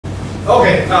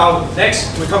Okay, now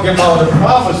next we're talking about the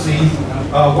prophecy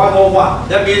 101.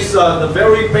 That means the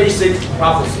very basic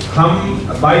prophecy.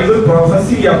 हम Bible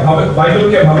prophecy या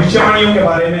Bible के भविष्यवाणियों के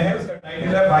बारे में है. उसका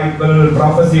टाइटल है बाइबल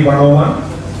प्रोफेसी 101.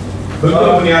 बिल्कुल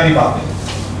बुनियादी बातें.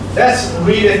 Let's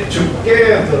read it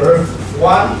together.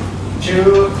 1,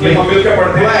 2, 3.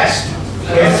 Blessed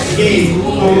is he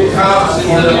who comes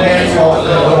in the name of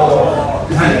the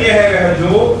Lord. धन्य है वह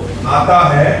जो आता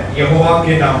है यहोवा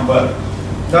के नाम पर.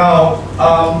 Now,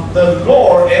 the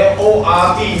Lord,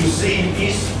 L-O-R-D, you see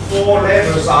these 4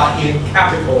 letters are in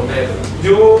capital letters.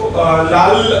 जो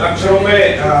लाल अक्षरों में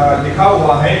लिखा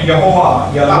हुआ है यहोवा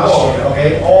या Lord,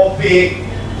 okay, all big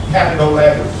capital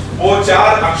letters. वो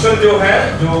 4 अक्षर जो है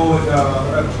जो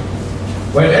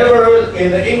whenever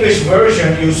in the English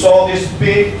version you saw this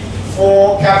big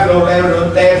 4 capital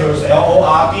letters,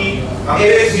 L-O-R-D,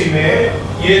 अंग्रेजी में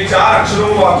ये 4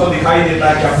 अक्षरों को आपको दिखाई देता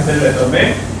है कैपिटल लेटर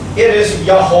में. It is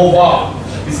Jehovah.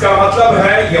 इसका मतलब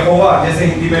है यहोवा, जैसे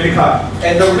हिंदी में लिखा है.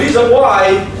 And the reason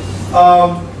why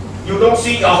you don't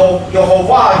see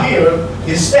Jehovah here,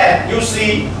 instead you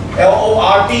see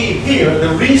L-O-R-D here,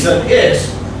 the reason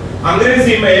is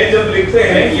अंग्रेजी में जब लिखते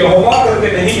हैं यहोवा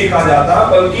करके नहीं लिखा जाता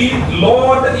बल्कि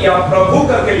लॉर्ड या प्रभु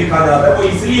करके लिखा जाता है. वो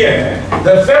इसलिए है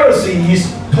the Pharisees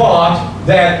thought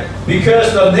that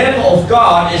because the name of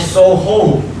God is so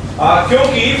holy,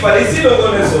 क्योंकि फरीसी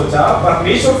लोगों ने सोचा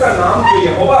परमेश्वर का नाम जो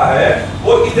यहोवा है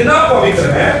वो इतना पवित्र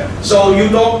है, so you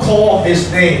don't call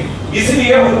his name.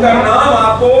 इसलिए उनका नाम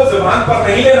आपको जुबान पर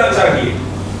नहीं लेना चाहिए.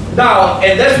 Now,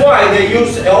 and that's why they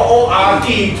use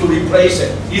L-O-R-D to replace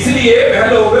it. इसलिए वह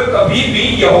लोग कभी भी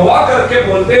यहोवा करके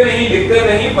बोलते नहीं, लिखते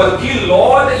नहीं, बल्कि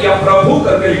लॉर्ड या प्रभु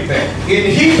करके लिखते हैं.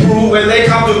 In Hebrew, when they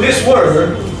come to this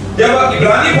word, जब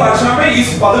इब्रानी भाषा में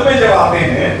इस पद में जब आते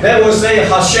हैं, they will say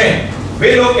Hashem.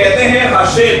 वे लोग कहते हैं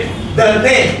हशेम, the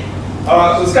name.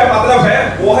 उसका मतलब है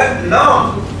वो है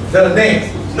नाम, the name.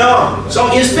 नाम. So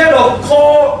instead of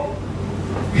call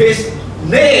his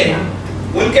name,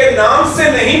 उनके नाम से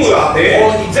नहीं बुलाते.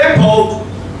 for example,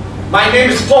 my name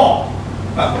is Paul.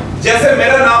 जैसे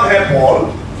मेरा नाम है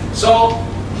Paul. So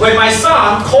when my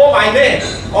son call my name,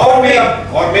 और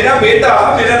मेरा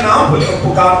बेटा मेरा नाम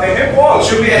पुकारते हैं Paul.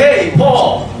 should be hey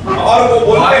Paul. और वो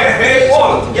बोलते हैं हे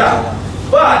Paul. Yeah,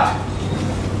 but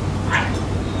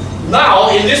now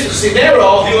in this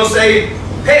scenario he will say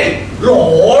hey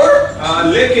Lord.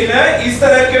 लेकिन इस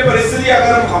तरह के परिस्थिति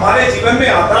अगर हमारे जीवन में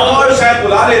आता और शायद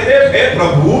बुला लेते हे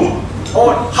प्रभु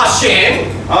और Hashem.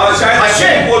 शायद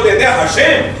हशेम बोल देते हैं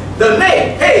Hashem. the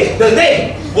name, hey the name.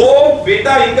 वो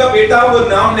बेटा, इनका बेटा वो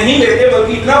नाम नहीं लेते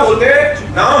बल्कि इतना बोलते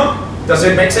हैं नाम. Does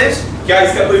it make sense? क्या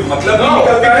इसका कोई मतलब नहीं No,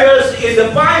 निकलता है? because in the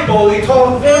Bible it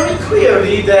told very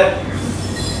clearly that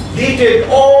he did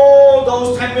all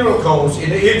those 10 miracles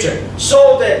in Egypt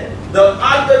so that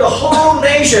under the whole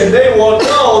nation they will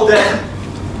know that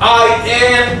I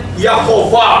am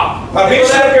Jehovah.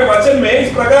 परमेश्वर के वचन में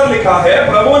इस प्रकार लिखा है,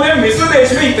 प्रभु ने मिस्र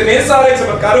देश में इतने सारे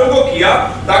चमत्कारों को किया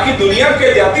ताकि दुनिया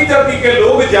के जाति जाति के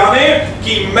लोग जाने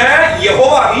कि मैं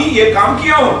यहोवा ही ये काम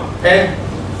किया हूँ. And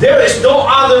there is no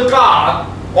other God.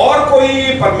 और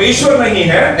कोई परमेश्वर नहीं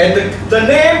है. And the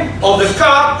name of the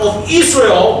God of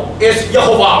Israel is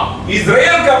Jehovah.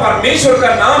 Israel का परमेश्वर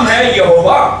का नाम है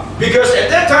यहोवा. Because at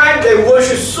that time they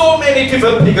worship so many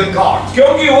different pagan gods.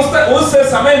 क्योंकि उस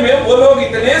समय में वो लोग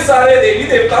इतने सारे देवी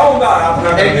देवताओं का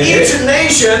आराधना करते And थे. each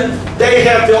nation they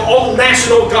have their own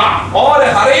national god. और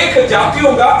हर एक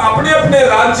जातियों का अपने अपने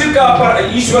राज्य का पर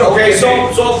ईश्वर होते Okay,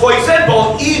 थे. so for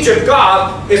example, Egypt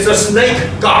god is a snake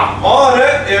god. और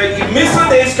मिस्र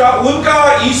देश का उनका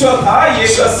ईश्वर था ये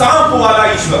सांप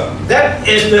वाला ईश्वर. That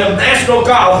is the national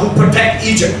god who protect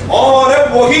Egypt. और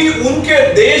वही उनके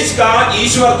देश का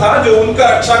ईश्वर था जो उनका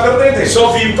रक्षा करते थे.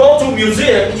 So if you go to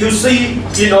museum, you see,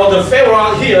 the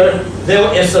pharaoh here.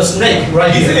 There is a snake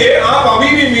right here. इसलिए आप अभी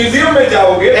भी म्यूजियम में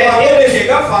जाओगे तो आपको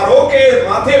देखिएगा फारो के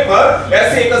माथे पर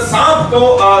ऐसे एक सांप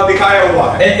को दिखाया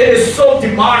हुआ है. And it is so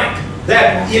demonic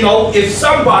that if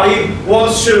somebody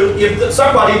wants to, if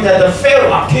somebody that the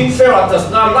pharaoh, King Pharaoh does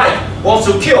not like, wants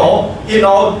to kill,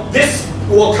 this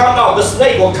will come out, the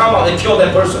snake will come out and kill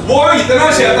that person. वो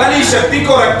इतना शैतानी शक्ति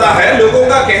को रखता है. लोगों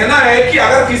का कहना है कि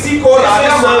अगर किसी को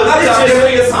राजा मानना चाहते तो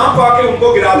ये सांप आके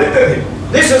उनको गिरा देते थे.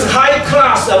 This is high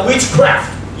class witchcraft.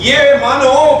 ये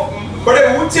मानो बड़े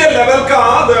ऊंचे लेवल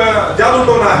का जादू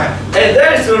टोना है. And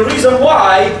that is the reason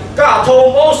why God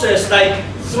told Moses,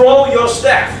 throw your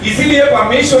staff. इसीलिए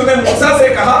परमेश्वर ने मूसा से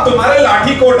कहा तुम्हारे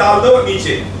लाठी को डाल दो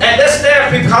नीचे. And that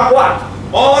staff become what?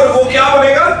 और वो क्या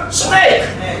बनेगा? Snake.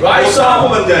 Right? वो सांप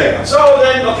बन जाएगा. So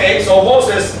then, okay, so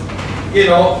Moses,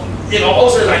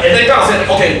 Moses and then God said,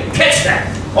 okay, catch that.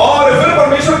 और फिर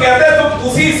परमेश्वर कहते हैं तुम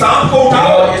उसी सांप को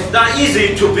उठाओ। It's not easy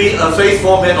to be a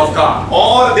faithful man of God.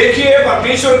 और देखिए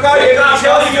परमेश्वर का एक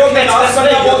विश्वासी को दास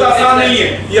करना बहुत आसान नहीं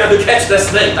है। You have to catch the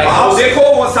snake. आप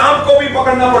देखो वो सांप को भी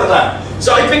पकड़ना पड़ता है।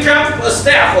 So it becomes a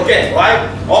staff again, right?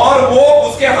 और वो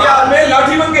उसके हाथ में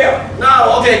लाठी बन गया। Now,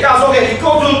 okay, guys, okay, he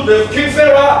go to the King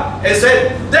Pharaoh and said,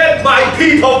 "Let my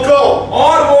people go."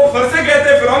 और वो फिर से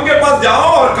कहते फिरौन के पास जाओ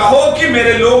और कहो कि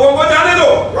मेरे लोगों को जाने दो।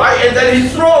 Right, and then he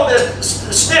throw the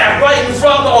staff right in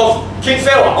front of King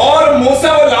Pharaoh. और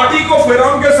मूसा वो लाठी को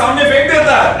फिरौन के सामने फेंक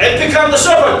देता है। And become the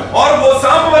serpent. और वो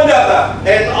सांप बन जाता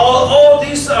है। And all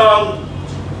these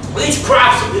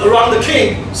witchcrafts around the king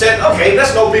said, "Okay,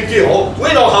 that's no big deal. We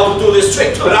know how to do this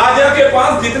trick too." राजा के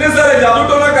पास जितने सारे जादू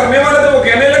टोना करने वाले थे वो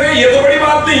कहने लगे ये तो बड़ी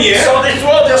बात नहीं है। So they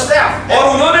throw their staff. और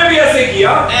उन्होंने भी ऐसे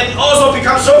किया। And also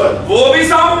become serpent. वो भी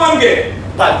सांप बन गए।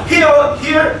 But here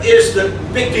is the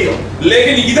big deal.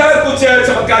 लेकिन इधर कुछ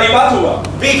चमत्कारी बात हुआ।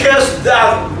 Because the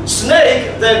snake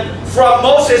that from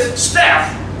Moses' staff,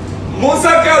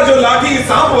 मूसा का जो लाठी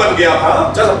सांप बन गया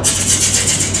था, just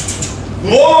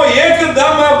वो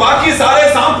एकदम बाकी सारे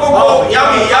सांपों को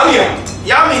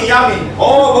yummy.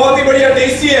 ओ बहुत ही बढ़िया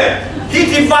टेस्टी है। He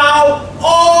devoured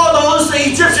all those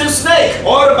Egyptian snakes.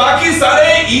 और बाकी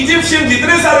सारे इजिप्शियन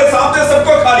जितने सारे सांप थे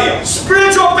सबको खा लिया।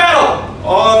 Spiritual battle.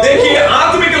 और देखिए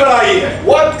आत्मिक लड़ाई है।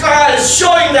 What God is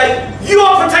showing that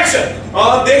your protection.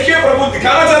 और देखिए प्रभु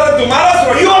दिखाना चाहता है तुम्हारा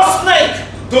सुरक्षा। Your snake.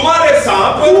 तुम्हारे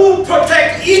सांप Who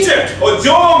protect Egypt. और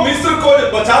जो मिस्र को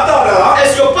बचाता रहा As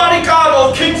your bodyguard of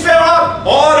King Pharaoh.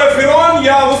 और फिरौन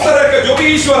या उस तरह का जो भी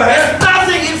ईश्वर है। There's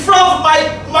nothing in front of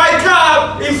my God,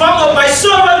 in front of my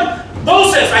servant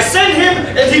Moses. I sent him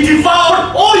and he devoured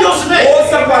all your snakes. वो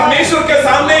सब परमेश्वर के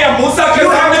सामने या मूसा के You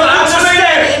have सामने to कुछ नहीं है।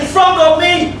 understand, in front of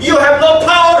me, you have no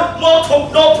power,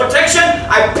 no protection.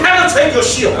 I penetrate your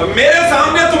shield. मेरे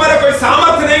सामने तुम्हारा कोई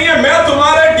सामर्थ्य नहीं है। मैं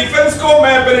तुम्हारे डिफेंस को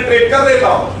मैं पेनिट्रेट कर देता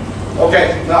हूँ। Okay,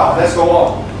 now let's go on.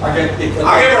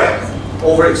 आगे बढ़े।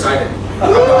 Overexcited.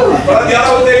 बड़ा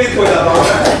ज्यादा उत्तेजित हो जाता हूँ।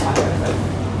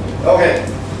 Okay,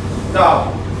 now.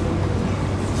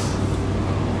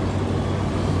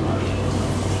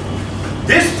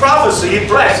 This prophecy,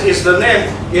 blessed, is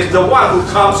the one who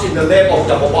comes in the name of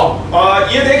Jehovah.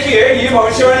 ये देखिए ये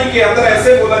भविष्यवाणी के अंदर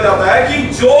ऐसे बोला जाता है कि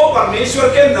जो परमेश्वर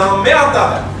के नाम में आता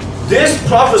है। This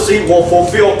prophecy will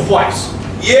fulfill twice.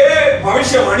 ये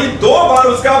भविष्यवाणी दो बार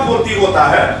उसका पूर्ति होता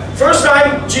है। First time,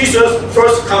 Jesus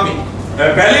first coming.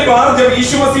 पहली बार जब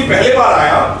यीशु मसीह पहले बार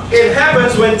आया। It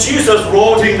happens when Jesus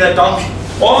rode in the donkey.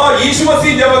 और यीशु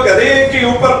मसीह जब गधे के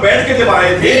ऊपर बैठ के जब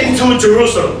आए थे into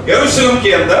Jerusalem. यरूशलेम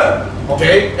के अंदर।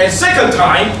 Okay, and second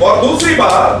time, और दूसरी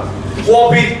बार will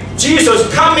be Jesus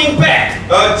coming back.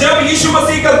 जब यीशु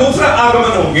मसीह का दूसरा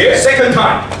आगमन होंगे। Second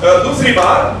time. दूसरी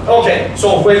बार। Okay,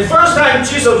 so when first time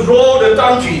Jesus rode a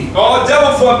donkey. और जब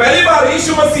पहली बार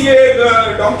यीशु मसीह एक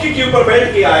डोंकी के ऊपर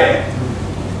बैठ के आए।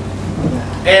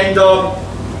 And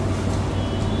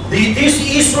these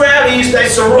Israelis, they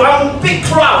surround big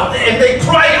crowd and they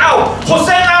cry out,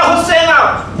 "Hosanna, Hosanna!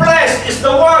 Blessed is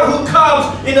the one who comes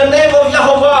in the name of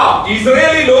Jehovah."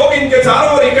 Israeli लोग इनके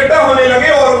चारों ओर इकट्ठा होने लगे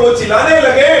और वो चिल्लाने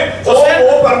लगे,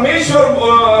 वो परमेश्वर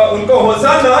उनको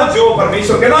होसाना जो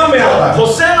परमेश्वर के नाम में आता है।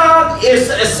 Hosanna is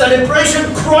a celebration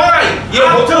cry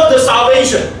after the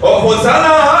salvation. और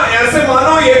होसाना ऐसे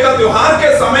मानो ये का त्योहार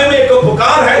के समय में एक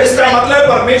पुकार है, इसका मतलब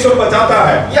परमेश्वर बचाता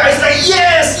है। Yeah, it's like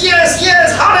yes, yes, yes,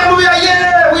 hallelujah,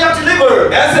 yeah, we are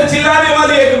delivered. ऐसे चिल्लाने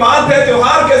वाली एक बात है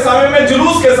त्योहार के समय में,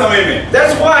 जुलूस के समय में।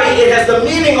 That's why it has the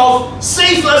meaning of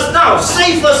save us now,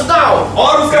 save us now.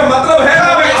 और उसका मतलब है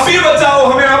हमें अभी बचाओ,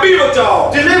 हमें अभी बचाओ।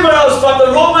 Deliver us from the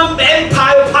Roman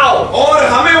Empire power. और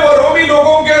हमें वो रोमी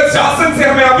लोगों के शासन से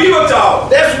हमें अभी बचाओ।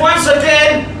 That's once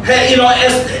again,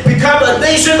 as become a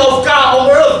nation of God on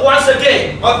earth once again.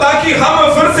 और ताकि हम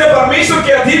फिर से परमेश्वर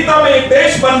के अधीनता में एक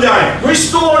देश बन जाएं।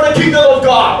 Restore the kingdom of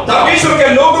God. परमेश्वर के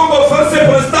लोगों को फिर से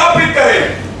प्रस्थापित करें।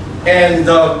 And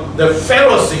the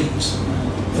Pharisees.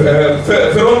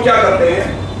 फिरौन क्या करते हैं?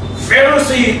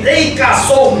 Pharisees, they got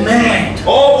so mad.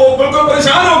 और वो बिल्कुल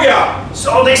परेशान हो गया।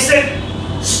 So they said,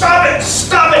 "Stop it!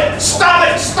 Stop it! Stop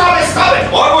it! Stop it! Stop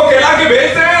it!" और वो कहला के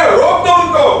भेजते हैं, रोक दो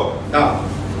उनको। Now,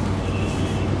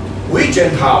 we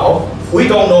Gentile, we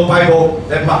don't know Bible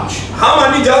that much. हम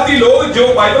अन्य जाति लोग जो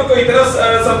बाइबल को इतना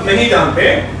सब नहीं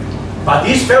जानते। But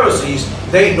these Pharisees,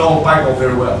 they know Bible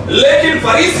very well. लेकिन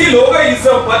फरीसी लोग इस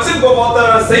वचन को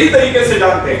बहुत सही तरीके से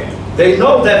जानते हैं। They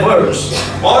know that verse.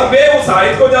 और वे उस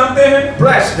आयत को जानते हैं।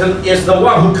 Blessed is the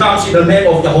one who comes in the name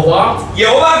of Jehovah.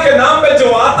 यहोवा के नाम पे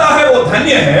जो आता है वो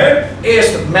धन्य है। Is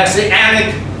messianic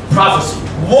prophecy.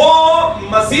 वो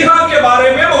मसीहा के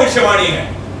बारे में भविष्यवाणी है।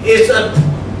 It's a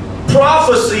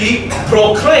prophecy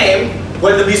proclaimed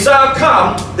when the Messiah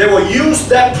comes, they will use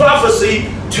that prophecy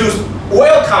to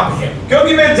welcome him.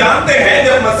 क्योंकि वे जानते हैं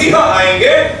जब मसीहा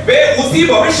आएंगे वे उसी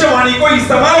भविष्यवाणी को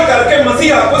इस्तेमाल करके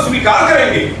मसीहा को स्वीकार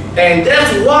करेंगे. And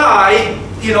that's why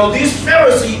these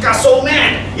Pharisees got so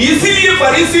mad. इसीलिए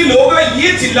फरीसी लोग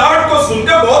ये चिल्लाहट को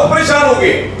सुनकर बहुत परेशान हो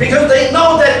गए. Because they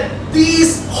know that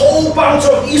these whole bunch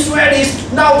of Israelis,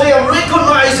 now they are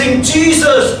recognizing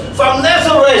Jesus from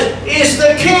Nazareth is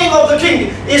the King of the King,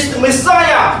 is the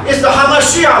Messiah, is the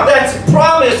Hamashiach that's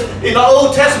promised in the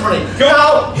Old Testament.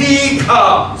 Now he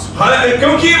comes.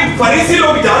 क्योंकि फरीसी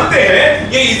लोग जानते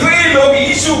हैं ये Israeli लोग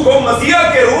यीशु को मसीहा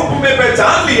के रूप में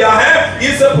पहचान लिया है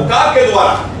इस पुकार के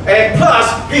द्वारा. And plus,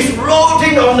 he's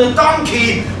riding on the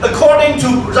donkey according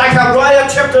to Zechariah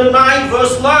chapter 9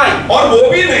 verse 9. और वो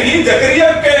भी नहीं जकरिया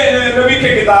के नबी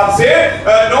के किताब से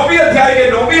 9वीं अध्याय के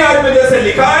 9वीं आयत में जैसे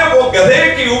लिखा है वो गधे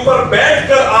के ऊपर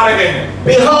बैठकर आ रहे हैं.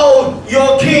 Behold, your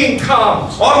king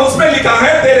comes. और उसमें लिखा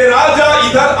है तेरे राजा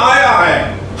इधर आया है.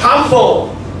 Humble,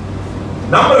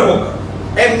 नम्र होकर,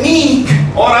 and meek,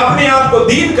 और अपने आप को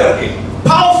दीन करके.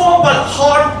 powerful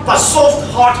but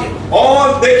soft-hearted.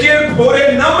 और देखिए पूरे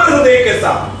नम्र हृदय के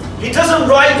साथ. He doesn't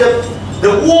ride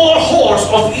the war horse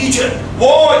of Egypt.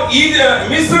 वो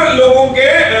मिस्र लोगों के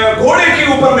घोड़े के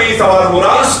ऊपर नहीं सवार हो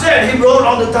रहा. Instead, he rode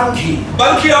on the donkey.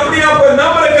 बल्कि अपने आप को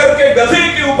नम्र करके गधे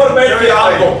के ऊपर बैठ के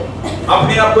आए.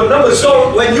 अपने आप को नम्र. So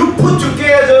when you put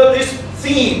together this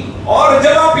theme, और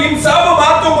जब आप इन सब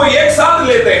बातों को एक साथ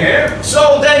लेते हैं, so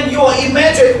then you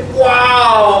imagine,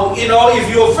 wow, if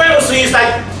you're Pharisees,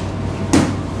 like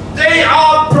they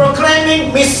are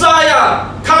proclaiming Messiah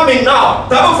coming now.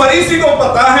 तब फरीसी को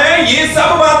पता है ये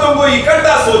सब बातों को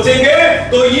इकट्ठा सोचेंगे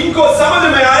तो इनको समझ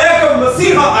में आया कि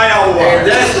मसीहा आया हुआ.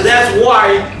 And that's why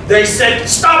they said,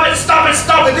 stop it, stop it,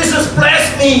 stop it. This is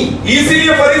blasphemy.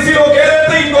 इसीलिए फरीसी लोग कह रहे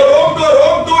थे इनको रोक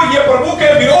दो ये प्रभु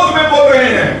के विरोध में बोल रहे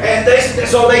हैं. And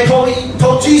so they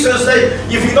told Jesus that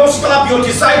if you don't stop your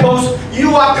disciples,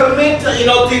 you are committing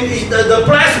the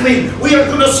blasphemy. We are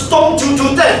going to stone you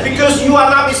to death because you are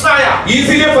not Messiah.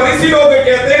 इसीलिए फरीसी लोग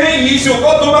कहते हैं यीशु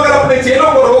को तुम अगर अपने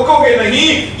चेलों को रोकोगे नहीं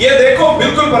ये देखो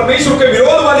बिल्कुल परमेश्वर के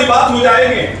विरोध वाली बात हो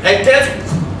जाएगी. And that's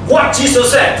what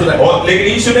Jesus said to them. लेकिन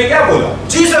यीशु ने क्या बोला?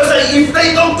 Jesus said, if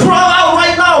they don't cry out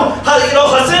right now,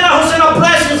 Hosanna, Hosanna,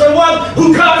 blessed is the one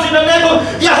who comes in the name of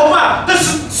Jehovah. This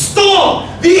storm,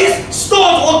 these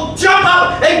storms will jump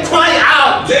up and cry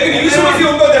out. लेकिन यीशु मसीह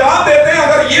उनको जवाब देते हैं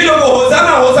अगर ये लोग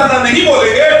होसाना होसाना नहीं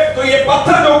बोलेंगे तो ये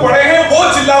पत्थर जो पड़े हैं वो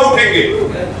चिल्ला उठेंगे.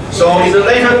 So in the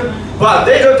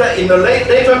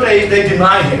later days they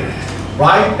deny him,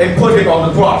 right, and put him on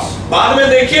the cross. बाद में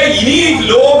देखिए इन्हीं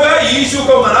लोग यीशु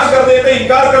को मना कर देते हैं,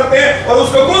 इनकार करते हैं और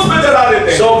उसको क्रूस पे चढ़ा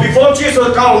देते हैं. So before Jesus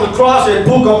got on the cross in the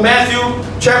book of Matthew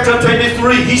chapter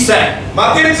 23 he said,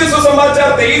 मत्ती रचित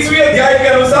सुसमाचार 23वें अध्याय के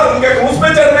अनुसार उनके क्रूस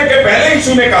पे चढ़ने के पहले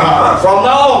यीशु ने कहा, from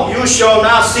now on you shall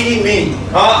not see me.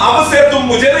 अब से तुम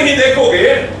मुझे नहीं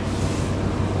देखोगे.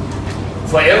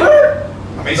 Forever?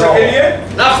 हमेशा के लिए?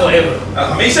 Not forever.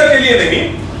 हमेशा के लिए नहीं.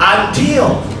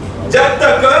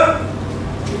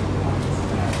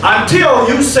 Until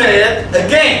you said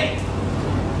again,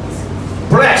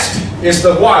 blessed is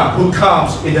the one who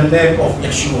comes in the name of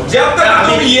Yeshua. जब तक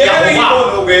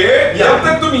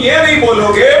तुम ये नहीं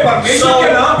बोलोगे परमेश्वर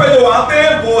के नाम पे जो आते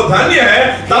हैं वो धन्य है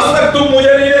तब तक तुम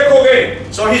मुझे नहीं देखोगे.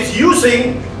 So he's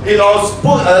using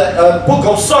book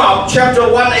of Psalm chapter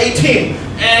 118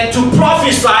 and to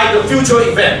prophesy the future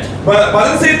event.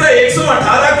 भजन संहिता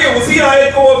 118 के उसी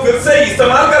आयत को वो फिर से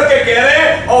इस्तेमाल करके कह रहे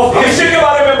हैं और भविष्य के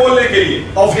बारे में बोलने के लिए,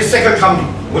 of his second coming,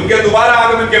 उनके दोबारा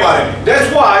आगमन के बारे में. That's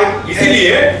why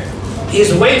इसीलिए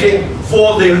he's waiting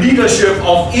for the leadership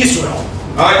of Israel.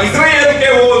 इस्राएल के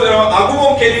वो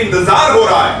अगुवों के लिए इंतजार हो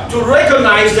रहा है. To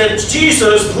recognize that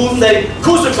Jesus, whom they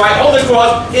crucified on the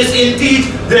cross, is indeed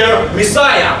their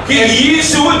Messiah. कि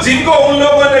यीशु जिनको उन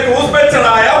लोगों ने क्रूस पे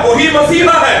चढ़ाया वही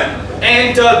मसीहा है.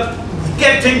 And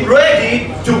getting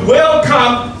ready to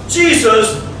welcome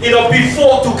Jesus,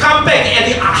 before to come back at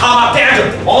the Armageddon,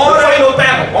 the final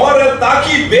battle. और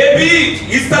ताकि वे भी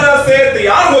इस तरह से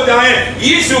तैयार हो जाएं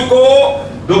यीशु को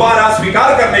दोबारा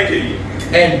स्वीकार करने के लिए.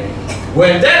 And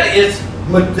when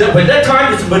that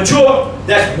time is mature,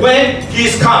 that's when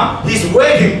he's come. He's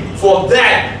waiting for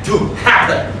that to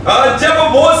happen. जब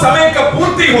वो समय का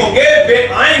पूर्ति होंगे वे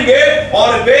आएंगे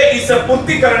और वे इस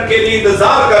पूर्तिकरण के लिए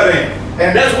इंतजार कर रहे हैं.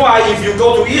 And that's why if you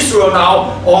go to Israel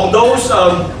now, on those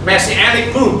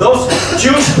Messianic group, those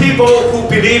Jewish people who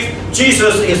believe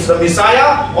Jesus is the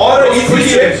Messiah, और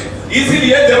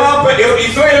इसीलिए जब आप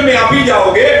इस्राएल में अभी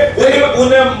जाओगे,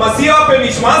 उन मसीहा पे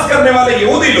विश्वास करने वाले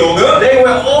यहूदी लोग, they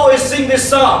will always sing this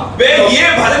song. वे ये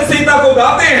भजन संहिता को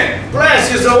गाते हैं।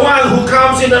 Blessed is the one who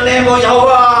comes in the name of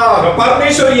Jehovah.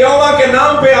 परमेश्वर यहोवा के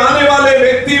नाम पे आने वाले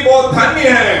व्यक्ति बहुत धन्य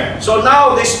हैं। So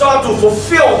now they start to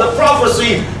fulfill the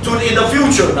prophecy in the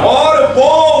future. और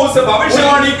वो उस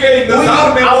भविष्यवाणी के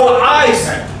इंतजार में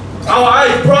our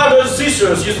eyes, brothers and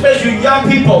sisters, especially young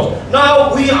people,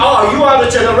 now you are the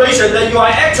generation that you are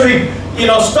actually,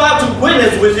 start to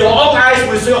witness with your own eyes,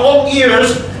 with your own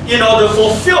ears, the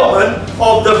fulfillment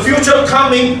of the future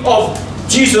coming of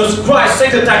Jesus Christ,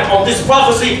 second time of this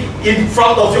prophecy in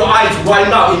front of your eyes right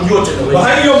now in your generation.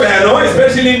 भाइयों बहनों,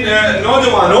 especially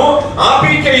नौजवानों, आप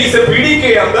ही के इस पीढ़ी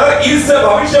के अंदर इस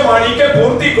भविष्यवाणी के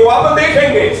पूर्ति को आप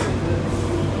देखेंगे।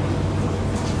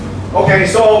 Okay,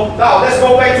 so now let's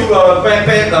go back to the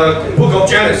book of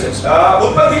Genesis.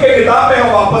 उत्पत्ति के किताब में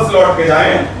हम वापस लौट के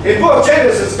जाएं। In book of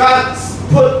Genesis, God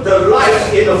put the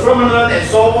light in the firmament and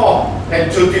so on, and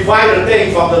to divide the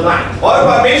day from the night. और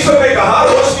परमेश्वर ने कहा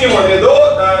रोशनी होने दो।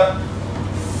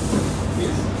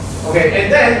 Okay,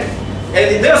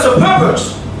 and there's a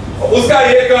purpose. उसका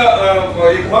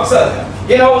एक मकसद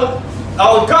है।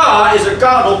 Our God is a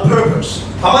God of purpose.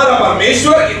 हमारा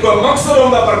परमेश्वर एक मकसद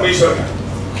होगा परमेश्वर का।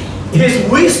 His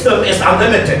wisdom is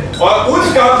unlimited. और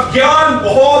उसका ज्ञान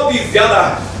बहुत ही ज्यादा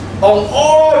है। On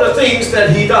all the things that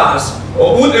he does,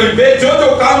 वे जो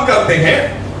काम करते हैं,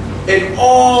 it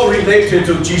all related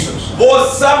to Jesus. वो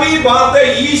सभी बातें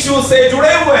यीशु से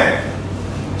जुड़े हुए हैं।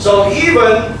 So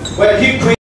even when he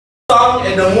created the sun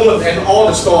and the moon and all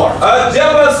the stars,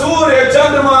 जब सूर्य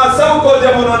चंद्रमा सबको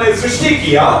जब उन्होंने सृष्टि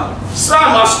किया,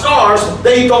 some are stars,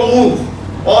 they don't move.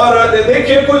 और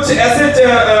देखिए कुछ ऐसे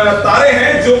तारे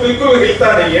हैं जो बिल्कुल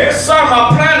हिलता नहीं है। Some are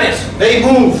planets, they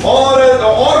move.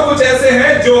 और कुछ ऐसे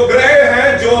हैं जो ग्रह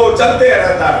हैं जो चलते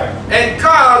रहता है। And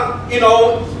God,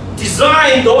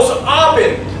 designed those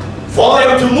orbits for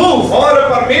them to move. और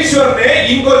परमेश्वर ने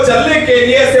इनको चलने के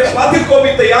लिए ऐसे पथ को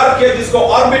भी तैयार किया जिसको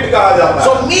ऑर्बिट कहा जाता है।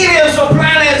 So millions of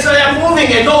planets are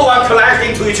moving and no one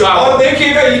collecting to each other. और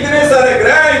देखिएगा इतने सारे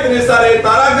ग्रह, इतने सारे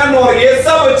तारागण और ये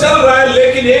सब चल रहा है,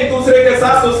 लेकिन एक दूसरे के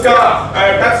साथ उसका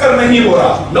टक्कर नहीं हो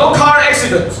रहा। No car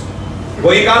accidents.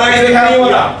 कोई कार एक्सीडेंट नहीं हो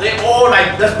रहा। They all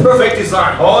that's perfect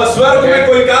design. और स्वर्ग में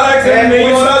कोई कार एक्सीडेंट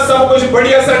नहीं हो रहा, सब कुछ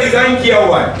बढ़िया सा डिजाइन किया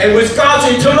हुआ है। And with God's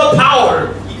eternal power,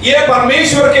 ये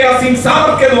परमेश्वर के असीम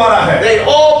सामर्थ्य के द्वारा है। they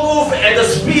all move at the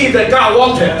speed that God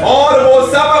wanted. और वो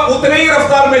सब उतने ही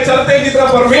रफ्तार में चलते हैं जितना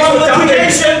परमेश्वर चाहते हैं। From the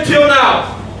creation till now.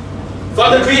 From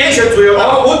the creation till now.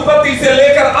 और उत्पत्ति से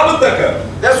लेकर अब तक।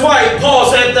 That's why Paul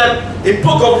said that in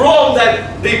book of Rome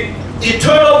that the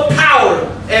eternal power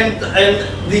and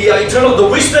the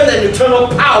wisdom and eternal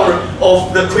power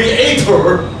of the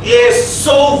Creator is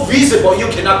so visible you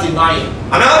cannot deny it.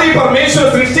 अनादि परमेश्वर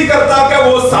सृष्टिकर्ता का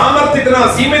वो सामर्थ्य इतना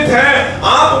सीमित है,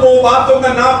 आप वो बातों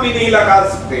का नाप भी नहीं लगा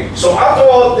सकते। So after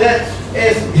all that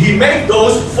is he made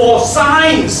those for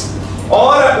signs.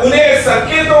 और उन्हें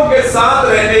संकेतों के साथ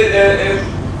रहने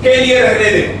के लिए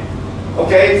रहने दें।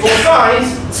 Okay, for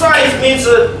signs means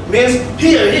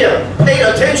here, pay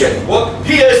attention. वो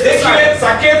here is the sign.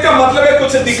 संकेत का मतलब है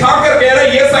कुछ दिखा कर कह रहा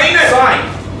है ये साइन है। Sign.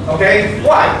 Okay,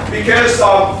 why? Because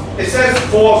it says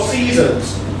 4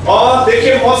 seasons. और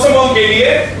देखिए मौसमों के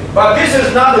लिए, but this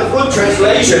is not a good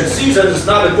translation. Season is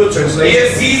not a good translation. ये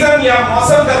सीजन या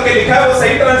मौसम करके लिखा है, वो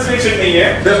सही ट्रांसलेशन नहीं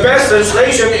है। The best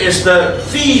translation is the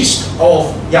feast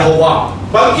of Jehovah.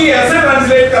 बल्कि ऐसे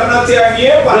ट्रांसलेट करना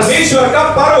चाहिए परमेश्वर का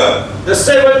पर्व। The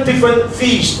 7 different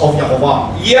feasts of Jehovah.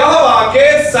 यहोवा के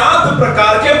 7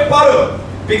 प्रकार के पर्व।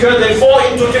 Because they fall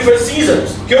into different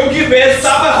seasons. क्योंकि वे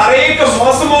सब हर एक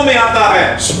मौसमों में आता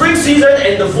है। Spring season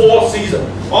and the fall season.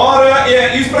 और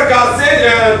इस प्रकार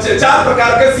से 4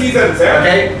 प्रकार के सीजन्स हैं।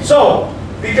 Okay,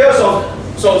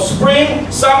 so spring,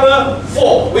 summer,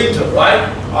 fall, winter, right?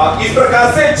 इस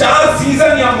प्रकार से 4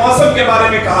 सीजन या मौसम के बारे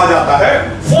में कहा जाता है।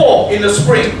 Fall in the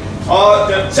spring. और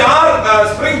 4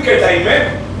 स्प्रिंग के टाइम में,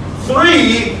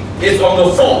 3 is on the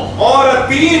fall. और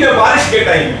 3 बारिश के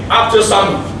टाइम में, after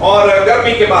summer. और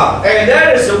गर्मी के बाद। And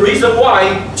that is the reason why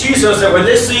Jesus said when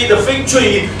they see the fig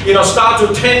tree, start to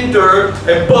tender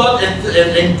and bud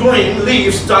and green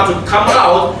leaves start to come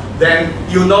out, then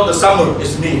you know the summer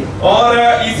is near. और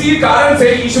इसी कारण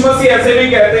से यीशु मसीह ऐसे भी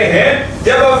कहते हैं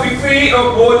जब fig tree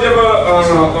वो जब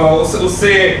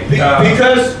उससे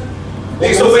because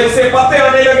तो वैसे पत्ते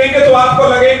आने लगेंगे तो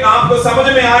आपको समझ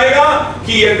में आएगा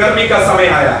कि ये गर्मी का समय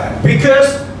आया है। Because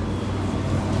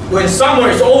when summer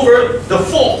is over, the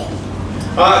fall.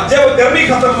 जब गर्मी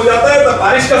खत्म हो जाता है तब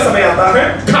बारिश का समय आता है।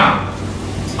 Come,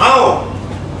 आओ।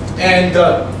 and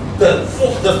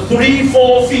the 3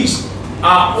 fall feasts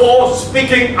are all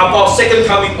speaking about second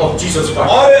coming of Jesus Christ.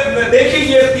 और देखिए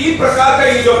ये तीन प्रकार का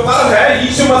ये जो पर्व है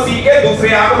यीशु मसीह के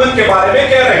दूसरे आगमन के बारे में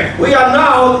कह रहे हैं. We are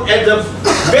now at the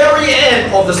very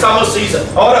end of the summer season.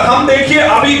 और हम देखिए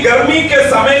अभी गर्मी के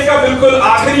समय का बिल्कुल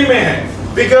आखिरी में है.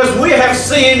 Because we have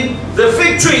seen the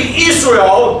fig tree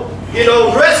Israel,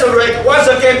 resurrect once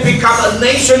again, become a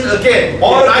nation again.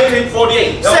 और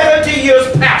 1948, 70 years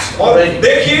passed और already.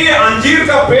 देखिए अंजीर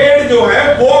का पेड़ जो है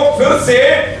वो फिर से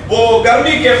वो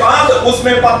गर्मी के बाद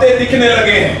उसमें पत्ते दिखने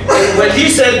लगे हैं. When he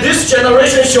said this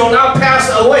generation shall not pass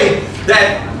away,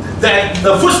 that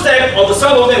the footsteps of the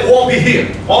Son of Man won't be here.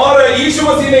 और यीशु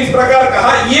मसीह ने इस प्रकार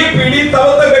कहा ये पीढ़ी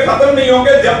तब तक खत्म नहीं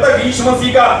होंगे जब तक यीशु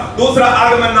मसीह का दूसरा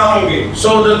आगमन ना होंगे.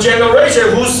 So the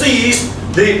generation who sees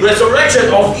the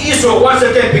resurrection of Israel once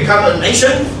again become a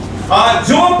nation,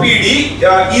 जो पीढ़ी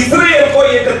इस्राएल को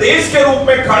एक देश के रूप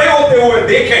में खड़े होते हुए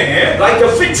देखे हैं, like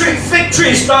a fig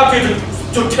tree started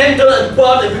to tender and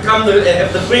bud and become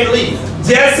the green leaf.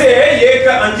 जैसे एक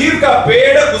अंजीर का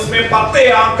पेड़ उसमें पत्ते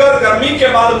आकर गर्मी के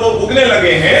बाद वो उगने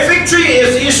लगे हैं. Fig tree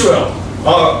is Israel.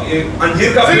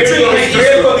 अंजीर का पेड़ जो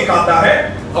इस्राएल को दिखाता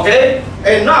है. Okay,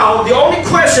 and now the only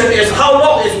question is how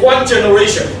long is one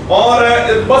generation? और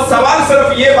बस सवाल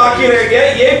सिर्फ ये बाकी रह गया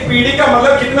एक पीढ़ी का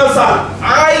मतलब कितना साल.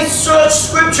 I searched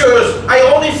scriptures, I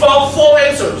only found 4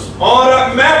 answers.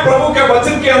 और मैं प्रभु के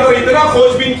वचन के अंदर इतना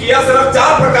खोजबीन किया सिर्फ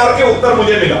 4 प्रकार के उत्तर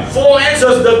मुझे मिला. 4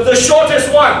 answers, the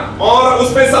shortest one. और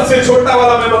उसमें सबसे छोटा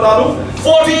वाला मैं बता दूं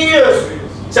 40 years.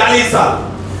 40 साल.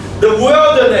 The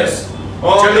wilderness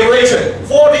generation.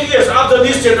 40 years after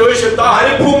this generation died.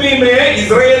 मरुभूमि में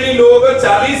इजरायली लोग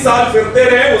 40 साल फिरते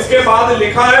रहे उसके बाद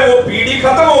लिखा है वो पीढ़ी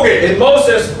खत्म हो गई. In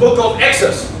Moses' book of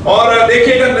Exodus. और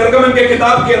देखिएगा निर्गमन के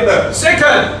किताब के अंदर.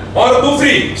 Second, और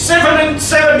दूसरी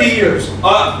 70 years.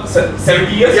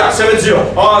 70 years. Yeah, 70.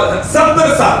 और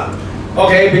 70 साल.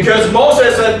 Okay, because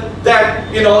Moses said that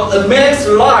a man's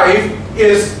life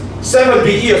is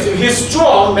 70 years. If he's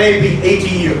strong, maybe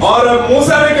 80 years. और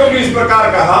मूसा ने क्योंकि इस प्रकार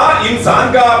कहा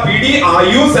इंसान का पीढ़ी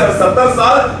आयु 70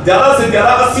 साल ज्यादा से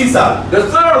ज्यादा 80 साल. The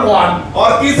third one.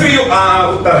 और तीसरी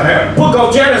उत्तर है Book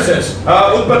of Genesis.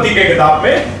 उत्पत्ति के किताब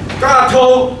में. God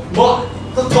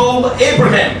told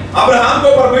Abraham. अब्राहम को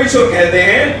परमेश्वर कहते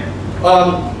हैं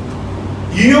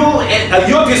you and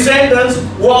your descendants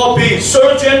will be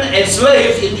sojourn and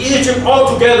slaves in Egypt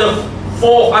altogether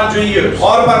 400 years.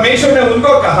 और परमेश्वर ने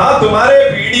उनको कहा तुम्हारे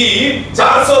पीढ़ी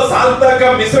 400 साल तक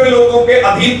मिस्र लोगों के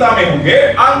अधीनता में होंगे.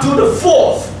 Unto the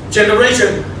 4th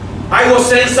generation I will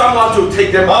send someone to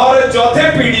take them out. और चौथे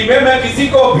पीढ़ी में मैं किसी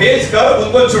को भेजकर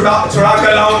उनको छुड़ा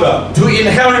कर लाऊंगा. To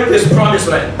inherit this promised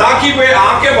land. ताकि वे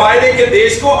आपके वायदे के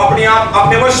देश को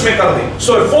अपने वश में कर दें.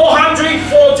 So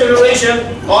 404 generation.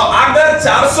 और अगर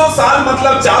 400 साल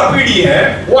मतलब 4 पीढ़ी है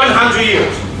 100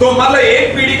 years. तो मतलब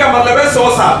एक पीढ़ी का मतलब है 100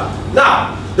 साल.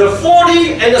 Now the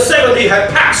 40 and the 70 have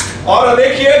passed. और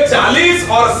देखिए 40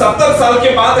 और 70 साल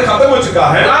के बाद खत्म हो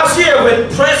चुका है. Last year when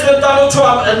President Donald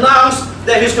Trump announced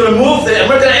that he's going to move the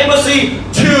American embassy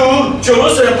to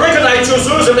Jerusalem, recognize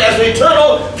Jerusalem as the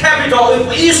eternal capital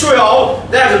of Israel,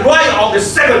 that's right on the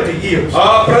 70 years.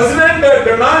 President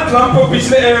Donald Trump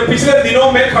पिछले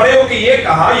दिनों में खड़े होकर ये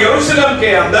कहा यरूशलेम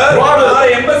के अंदर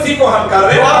हमारे एम्बेसी को हम कर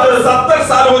रहे हैं. 70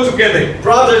 साल हो चुके थे.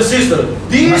 Brother and sister,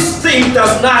 these things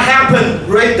does not happen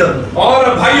random.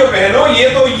 और भाइयों बहनों ये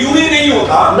तो यूं ही नहीं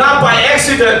होता. Not by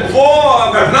accident. वो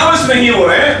घटनावश नहीं हो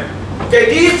रहे हैं. Okay,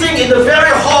 these things in the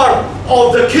very heart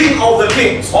of the King of the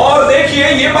Kings. और देखिए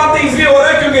ये बातें इसलिए हो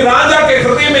रही है क्योंकि राजा के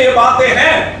हृदय में ये बातें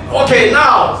हैं. Okay,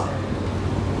 now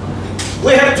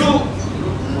we have to.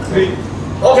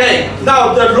 Okay,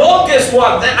 now the longest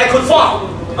one that I could find.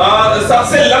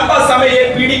 सबसे लंबा समय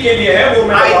एक पीढ़ी के लिए है वो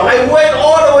मैं I went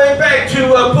all the way back to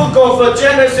a book of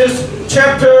Genesis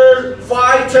chapter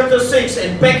 5, chapter 6,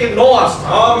 and back in Noah's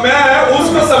time. मैं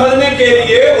उसको समझने के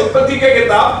लिए उत्पत्ति के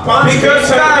किताब 5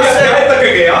 अध्याय तक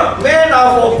गया. Men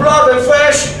are of blood and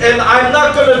flesh, and I'm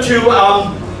not going to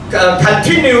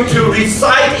continue to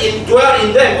reside in, dwell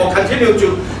in them, or continue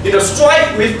to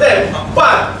strive with them,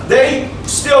 but they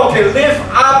still can live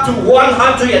up to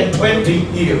 120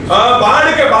 years.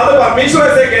 बाढ़ के बाद परमेश्वर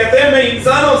से कहते हैं मैं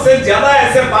इंसानों से ज्यादा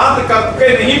ऐसे बात करके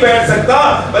नहीं बैठ सकता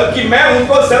बल्कि मैं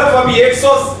उनको सिर्फ अभी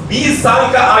 120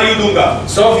 साल का आयु दूंगा.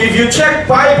 So if you check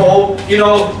Bible,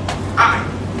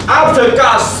 after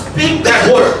God speak that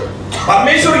word,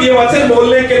 परमेश्वर ये वचन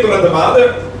बोलने के तुरंत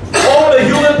बाद all the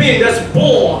human being that's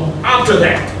born after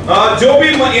that, जो भी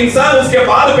इंसान उसके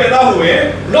बाद पैदा हुए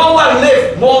no one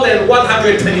lived more than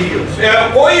 120 years.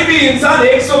 कोई भी इंसान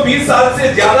 120 साल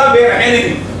से ज्यादा में रहे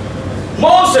नहीं.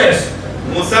 Moses,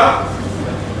 Musa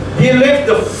he lived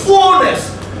the fullness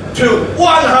to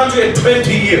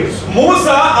 120 years.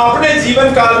 मूसा अपने जीवन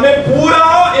काल में पूरा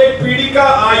एक पीढ़ी का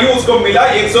आयु उसको मिला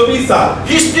 120 साल.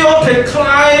 He still can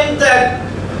climb that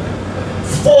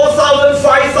 4,000,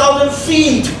 5,000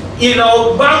 feet,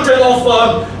 mountain of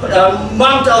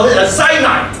Mount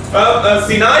Sinai.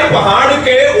 Sinai पहाड़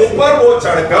के ऊपर वो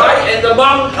चढ़कर, right, and the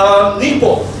Mount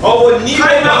Nebo. और वो नीबो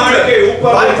पहाड़ के ऊपर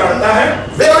वो चढ़ता है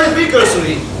very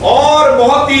vigorously, और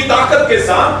बहुत ही ताकत के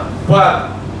साथ.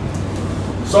 but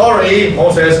sorry,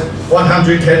 Moses,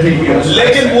 120 years.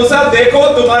 लेकिन मूसा देखो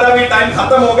तुम्हारा भी टाइम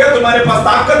खत्म हो गया, तुम्हारे पास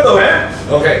ताकत तो है.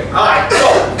 Okay, all right. So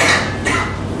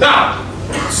now,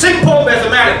 simple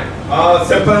mathematics.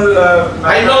 Simple.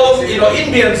 I know,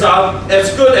 Indians are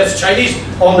as good as Chinese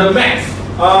on the math.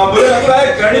 मुझे लगता है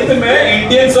गणित में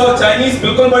इंडियंस और चाइनीज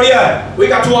बिल्कुल बढ़िया है. We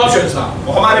got two options now.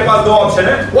 हमारे पास दो ऑप्शन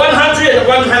है, 100 and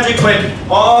 120.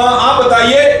 और आप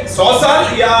बताइए 100 साल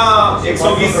या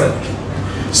 120 साल.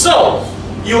 So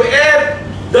you add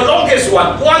the longest one,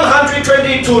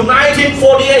 120 to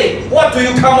 1948. What do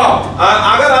you come out?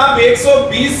 अगर आप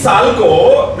 120 साल को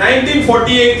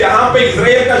 1948 जहां पे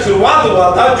इजराइल का शुरुआत हुआ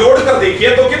था जोड़कर देखिए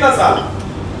तो कितना साल?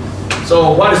 So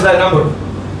what is that number?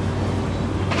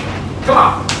 Come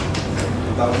on.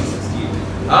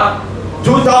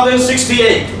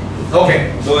 2068. Okay.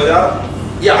 2000.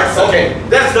 Yeah. Okay.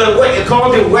 That's the way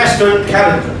according to Western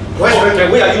calendar. We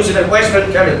are using the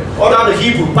Western calendar, or not the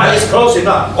Hebrew, but it's close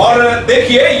enough. और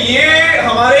देखिए ये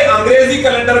हमारे अंग्रेजी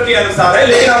calendar के अनुसार है,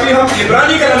 लेकिन अभी हम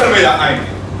इब्रानी कैलेंडर में आएंगे.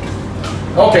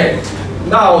 Okay.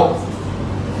 Now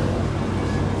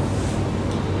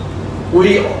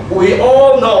we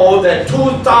all know that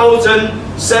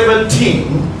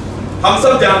 2017. हम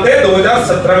सब जानते हैं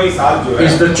 2017 साल जो है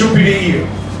is the Jubilee year.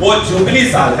 वो जुबली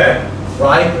साल है,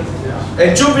 right? And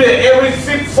Jubilee every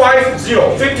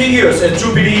 50 years is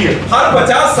Jubilee year. हर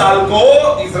 50 साल को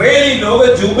इजरायली लोग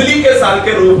जुबली के साल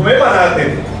के रूप में मनाते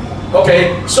थे. Okay,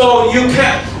 so you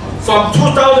can from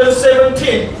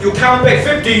 2017 you count back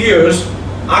 50 years.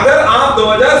 अगर आप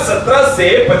 2017 से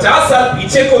 50 साल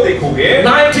पीछे को देखोगे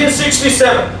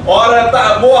 1967 और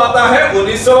वो आता है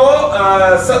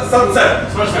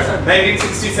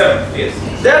 1967. Yes.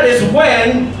 That is when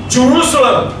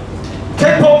Jerusalem,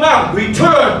 Temple Mount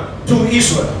returned to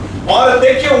Israel. और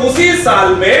देखिए उसी साल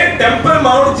में टेम्पल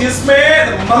माउंट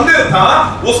जिसमें मंदिर था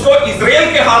उसको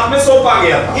इजराइल के हाथ में सौंपा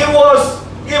गया था.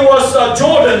 It was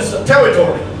Jordan's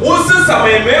territory. उस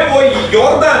समय में वो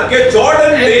यॉर्दन के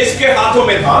जॉर्डन देश के हाथों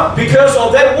में था. Because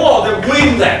of that war, they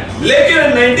win that. लेकिन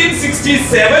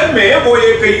 1967 में वो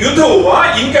एक युद्ध हुआ,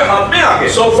 इनके हाथ में आ गया.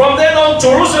 So from then on,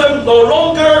 Jerusalem no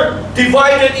longer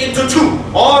divided into two.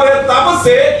 और तब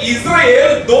से इजराइल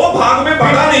दो भाग में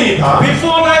बटा नहीं था.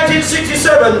 Before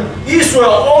 1967,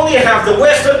 Israel only have the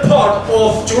western part of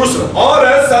Jerusalem. और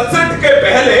 67 के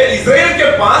पहले इजराइल के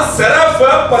पास सिर्फ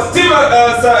पश्चिम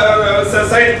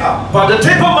साइड था. But the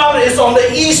Temple Mount is on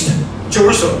the east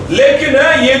Jerusalem. लेकिन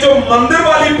ये जो मंदिर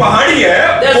वाली पहाड़ी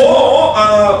है वो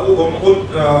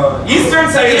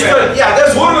ईस्टर्न साइड में, yeah,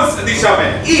 that's पूर्व दिशा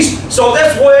में. East. So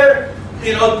that's where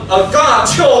God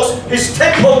chose His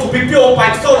temple to be built by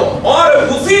Solomon. और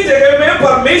उसी जगह में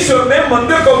परमेश्वर ने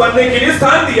मंदिर को बनने के लिए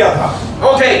स्थान दिया था.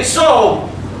 Okay, so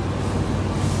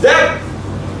that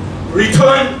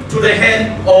returned to the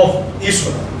hand of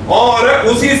Israel. और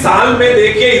उसी साल में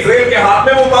देखिए इजराइल के हाथ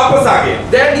में वो वापस आ गया.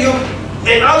 Then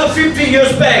another 50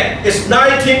 years back is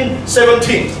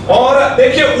 1917. और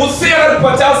देखिए उससे अगर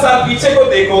 50 साल पीछे को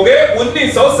देखोगे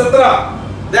 1917.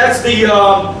 That's the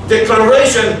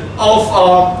declaration of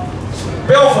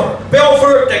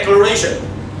Balfour Declaration.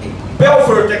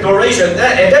 Balfour Declaration.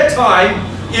 At that time,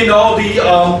 the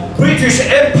British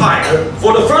Empire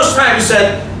for the first time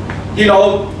said,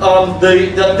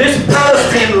 this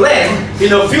Palestine land in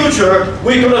the future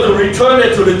we're going to return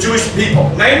it to the Jewish people.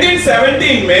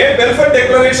 1917 में Balfour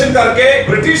declaration करके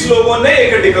British लोगों ने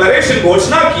एक declaration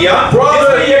घोषणा किया,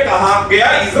 जिसमें ये कहा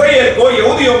गया इजराइल को,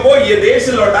 यहूदियों को ये देश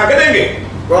लौटा के देंगे.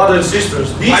 Brothers and sisters,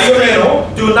 these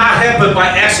things do not happen by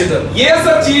accident. ये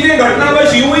सब चीजें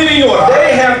घटनावश यूं ही नहीं हो रहा.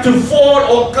 They have to fall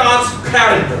on God's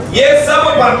calendar. ये सब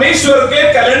परमेश्वर के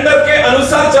कैलेंडर के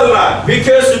अनुसार चल रहा है.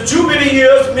 Because the Jubilee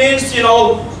years means,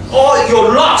 all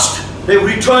you're lost, they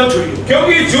return to you.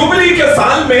 क्योंकि जुबली के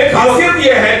साल में खासियत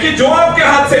ये है कि जो आपके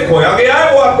हाथ से खोया गया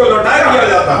है वो आपको लौटा दिया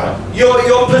जाता है. Your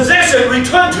possession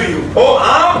returned to you. और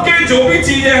आपके जो भी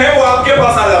चीजें हैं वो आपके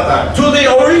पास आ जाता है. To the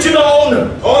original owner.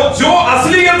 और जो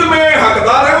असलियत में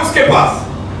हकदार है उसके पास.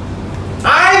 I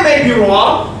may be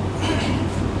wrong.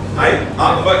 I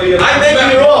may be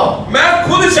wrong. मैं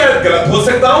खुद शायद गलत हो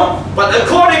सकता हूँ. But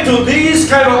according to these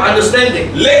kind of understanding.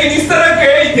 लेकिन इस तरह के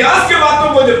इतिहास के बातों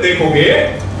को जब देखोगे,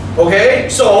 okay,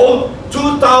 so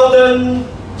 2017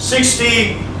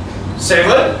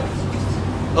 67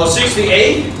 or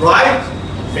 68, right?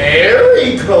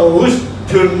 Very close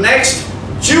to next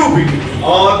Jubilee.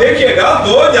 और देखिएगा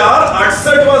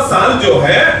 2068वां साल जो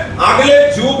है अगले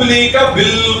जुबली का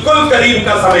बिल्कुल करीब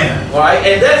का समय है, right?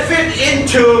 And that fit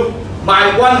into my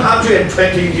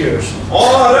 120 years.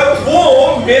 और वो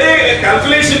मेरे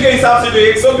कैलकुलेशन के हिसाब से जो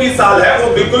 120 साल है वो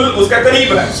बिल्कुल उसका करीब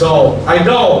है। So I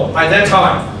know by that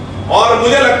time, और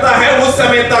मुझे लगता है उस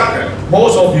समय तक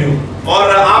most of you और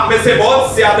आप में से बहुत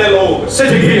से ज्यादा लोग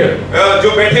sitting here,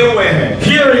 जो बैठे हुए हैं,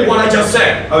 hearing what I just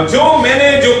said, जो मैंने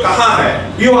जो कहा है,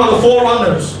 you are the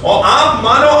forerunners और आप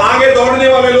मानो आगे दौड़ने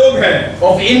वाले लोग हैं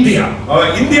of India,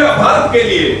 इंडिया भारत के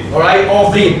लिए, all right,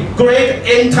 of the great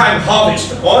end time harvest.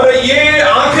 और ये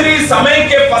आखिरी समय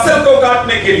के फसल को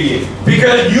काटने के लिए,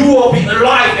 Because you will be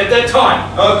alive at that time.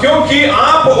 क्योंकि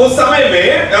आप उस समय में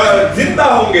जिंदा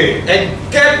होंगे। And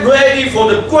get ready for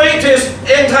the greatest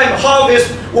end time harvest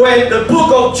when the book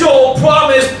of Joel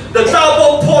promised the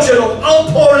double portion of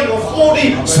outpouring of Holy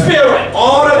Spirit.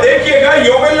 और देखिएगा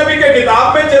योवेल नबी के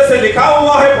किताब में जैसे लिखा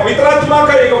हुआ है पवित्र आत्मा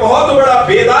का एक बहुत बड़ा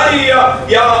बेदारी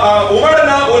या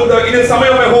उमड़ना इन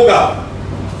समयों में होगा।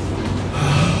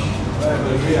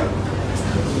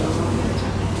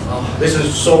 This is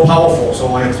so powerful, so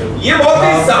I have to. ये बहुत ही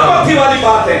सामर्थ्य वाली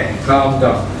बात है। Calm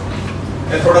down.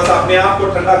 मैं थोड़ा सा अपने आप को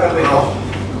ठंडा कर देता हूँ।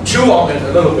 Chew on it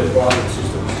a little bit, brothers and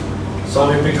sisters. So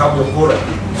we become your bullet,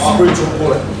 spiritual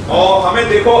bullet. और हमें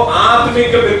देखो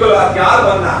आत्मिक बिल्कुल हथियार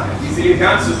बनना है, इसीलिए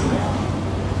ध्यान से सुने।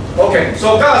 Okay, so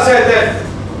God said that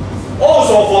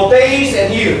also for days and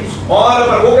years. और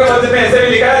प्रभु के वचन में ऐसे भी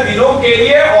लिखा है दिनों के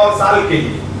लिए और साल के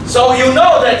लिए। So you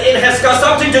know that it has got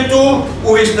something to do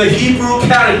with the Hebrew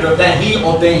calendar that He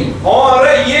ordained. और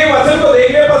ये वचन को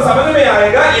देखने पर समझ में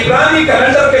आएगा इब्रानी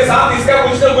कैलेंडर के साथ इसका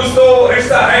कुछ न कुछ तो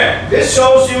रिश्ता है। This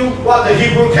shows you what the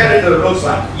Hebrew calendar looks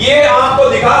like. ये आपको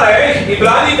दिखा रहे हैं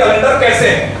इब्रानी कैलेंडर कैसे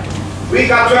है। We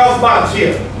got 12 months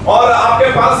here. और आपके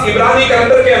पास इब्रानी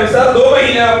कैलेंडर के अनुसार 2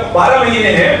 महीने 12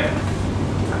 महीने हैं।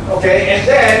 Okay, and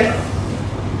then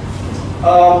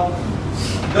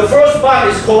the first month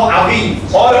is called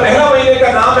Aviv, और पहला महीने का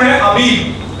नाम है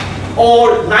अबीब or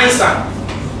Nisan.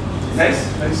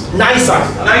 Nisan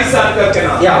करके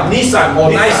नाम। Yeah, Nisan or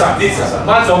Nisan. Nisan.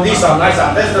 Months of Nisan,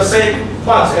 Nisan. That's the same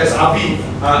month as Aviv.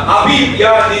 अबीब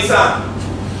या Nissan.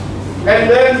 And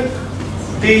then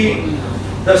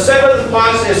the seventh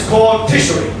month is called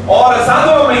Tishri. और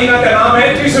 7वां महीना का नाम है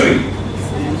तिशरी।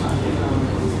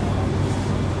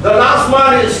 The last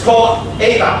month is called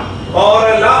Adar. और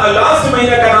last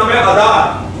महीने का नाम है अदार।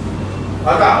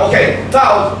 Adar. Okay.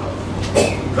 Now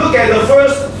look at the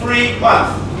first 3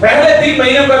 months. पहले 3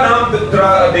 महीनों का नाम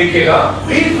देखिएगा।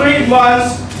 These 3 months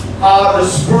are the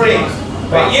spring.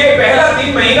 ये पहला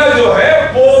 3 महीना जो है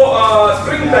वो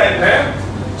स्प्रिंग टाइम है।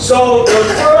 So the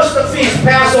first feast,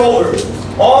 Passover,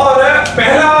 और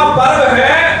पहला पर्व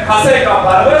है हसे का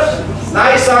पर्व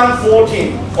Nisan 14,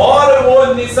 और वो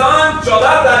निसान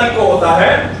 14 तारीख को होता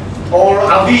है or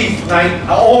Aviv,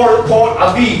 or called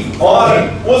Aviv, और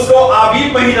उसको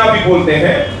आबीब महीना भी बोलते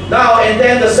हैं। Now and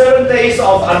then the 7 days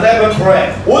of unleavened bread,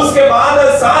 उसके बाद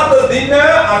 7 दिन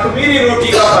अख़मीरी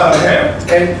रोटी का पर्व है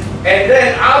and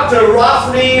then after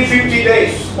roughly 50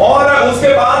 days, और उसके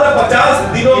बाद 50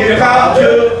 दिनों you के come बाद to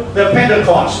the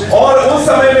Pentecost. और उस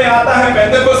समय में आता है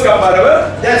पेंटेकोस्ट का पर्व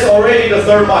That's already the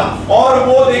 3rd month. और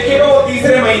वो देखिएगा वो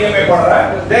 3रे महीने में पड़ रहा है।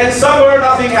 Then summer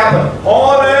nothing happened.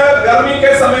 और गर्मी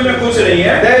के समय में कुछ नहीं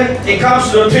है। Then it comes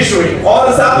to Tishri.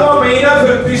 और 7वां महीना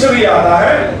फिर तिशरी आता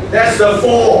है। That's the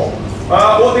fall.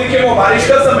 वो देखिए वो बारिश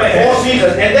का समय है। Fall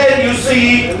season. And then you see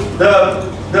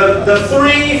the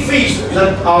 3 feasts,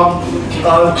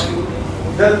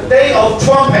 the day of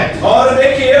Trumpets. और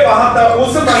देखिए वहां तक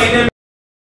उस महीने में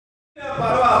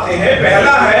पर्व आते हैं।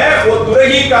 पहला है वो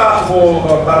तुरही का वो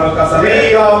पर्व का समय, The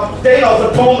day of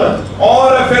Atonement, और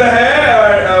फिर है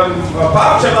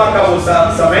पाप क्षमा का वो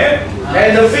समय,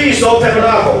 and the feast of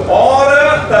Tabernacle. और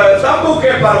तंबू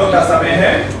के पर्व का समय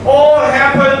है। All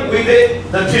happened within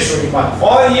the Tishri month.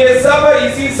 और ये सब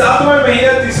इसी 7वें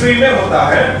महीने तिशरी में होता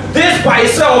है। This by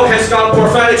itself has got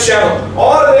prophetic shadow.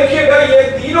 और देखिएगा ये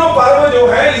तीनों पर्व जो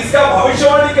है इसका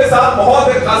भविष्यवाणी के साथ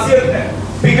बहुत एक खासियत है।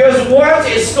 Because once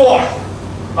it starts,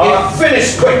 it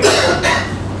finishes quick.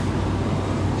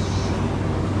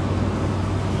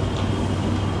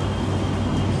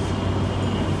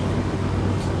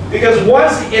 Because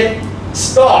once it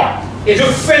starts, it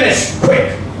finishes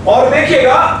quick. और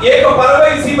देखिएगा एक पर्व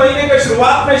इसी महीने के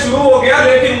शुरुआत में शुरू हो गया,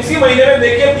 लेकिन उसी महीने में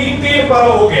देखिए 3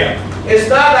 पर्व हो गया। It's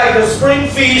not like the spring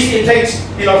feast, it takes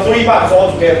 3 months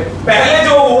altogether. पहले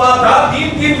जो हुआ था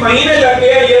 3 महीने लग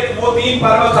गए ये वो 3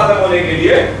 पर्व खत्म होने के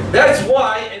लिए। That's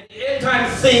why at the end time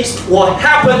things will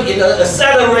happen in an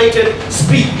accelerated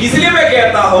speed. इसलिए मैं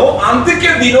कहता हूँ अंत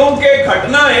के दिनों के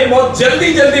घटनाएं बहुत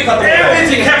जल्दी जल्दी खत्म हो जाएंगी।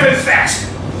 Everything happens fast.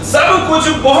 सब कुछ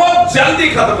बहुत जल्दी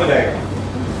खत्म हो जाएगा।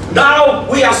 Now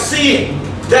we are seeing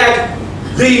that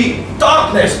the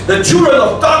darkness, the children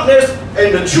of darkness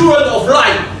and the children of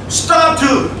light start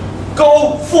to go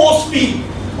full speed.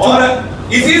 और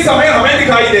इसी समय हमें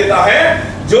दिखाई देता है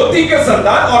ज्योति के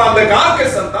संतान और अंधकार के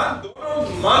संतान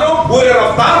दोनों मानो पूरे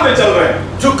रफ्तार में चल रहे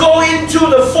हैं to go into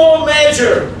the full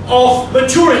measure of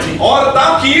maturity. और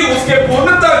ताकि उसके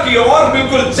पूर्णता की ओर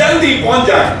बिल्कुल जल्दी पहुंच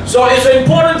जाए। So it's an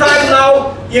important time now,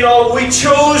 we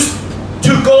choose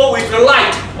to go with the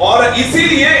light. और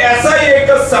इसीलिए ऐसा एक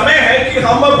समय है कि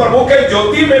हम प्रभु के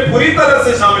ज्योति में पूरी तरह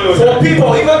से शामिल हो For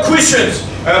people, even Christians,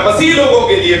 मसीह लोगों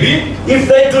के लिए भी, if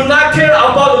they do not care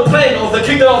about the plan of the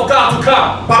kingdom of God to come,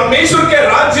 परमेश्वर के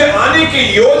राज्य आने की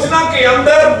योजना के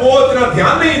अंदर वो इतना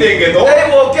ध्यान नहीं देंगे तो they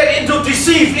will get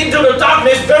deceived into the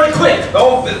darkness very quick.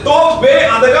 तो वे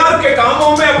अंधकार के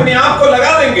कामों में अपने आप को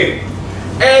लगा देंगे।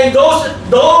 And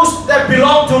those that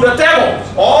belong to the devil,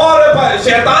 और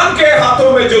शैतान के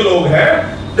हाथों में जो लोग हैं,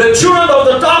 the children of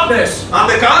the darkness,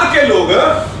 अंधकार के लोग,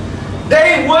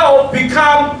 they will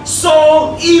become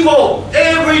so evil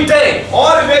every day.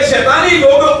 और वे शैतानी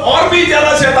लोग और भी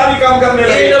ज्यादा शैतानी काम करने In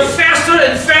लगेंगे, a faster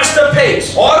and faster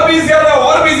pace. और भी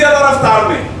ज्यादा रफ्तार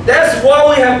में। That's what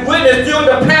we have witnessed during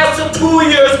the past 2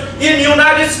 years in the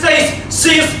United States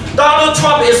since Donald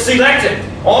Trump is elected.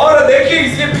 और देखिए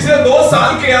इसलिए पिछले 2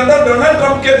 साल के अंदर डोनाल्ड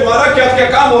ट्रंप के द्वारा क्या क्या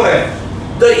काम हो रहे हैं।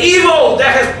 The evil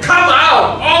that has come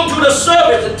out onto the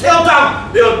surface and tell them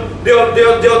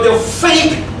they'll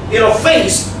fake,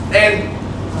 face, and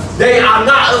they are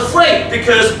not afraid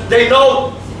because they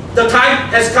know the time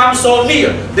has come so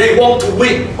near. They want to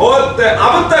win. और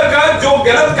अब तक का जो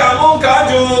गलत कामों का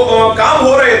जो काम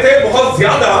हो रहे थे बहुत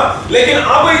ज्यादा, लेकिन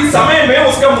अब इस समय में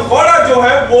उसका मुखौटा जो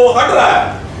है वो हट रहा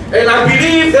है। And I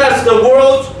believe that's the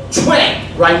world's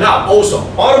trend right now also.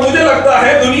 और मुझे लगता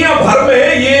है दुनिया भर में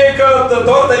ये एक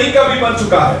तौर तरीका भी बन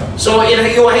चुका है। So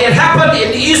it happened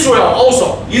in Israel also.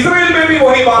 Israel में भी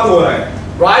वही बात हो रहा है,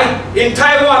 right? In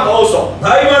Taiwan also.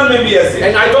 Taiwan में भी ऐसे।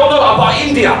 And I don't know about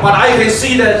India, but I can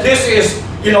see that this is,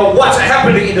 what's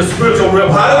happening in the spiritual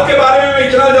realm. Bharat के बारे में मैं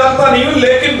इतना जानता नहीं हूँ,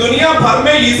 लेकिन दुनिया भर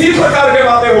में इसी प्रकार के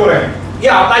बातें हो रहे हैं।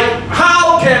 Yeah, like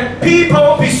how can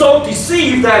people be so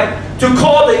deceived that to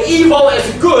call the evil as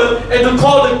good and to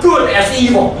call the good as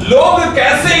evil? लोग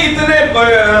कैसे इतने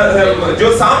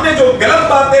जो सामने जो गलत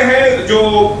बातें हैं, जो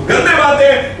गंदे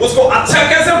बातें, उसको अच्छा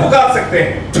कैसे पुकार सकते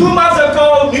हैं? 2 months ago,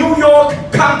 New York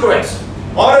Congress.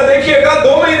 और देखिएगा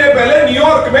 2 महीने पहले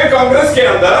न्यूयॉर्क में कांग्रेस के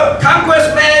अंदर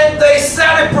Congressmen, they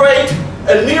celebrate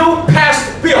a new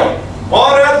passed bill.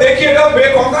 और देखिएगा वे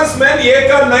कांग्रेसमैन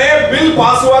एक नए बिल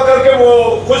पास हुआ करके वो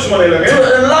खुश होने लगे। To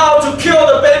allow to kill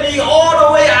the baby all the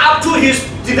way up to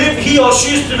he or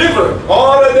she's delivered.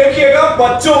 और देखिएगा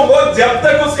बच्चों को जब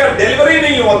तक उसका डिलीवरी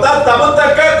नहीं होता तब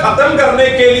तक खत्म करने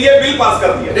के लिए बिल पास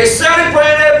कर दिया।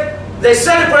 They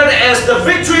celebrated as the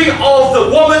victory of the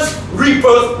woman's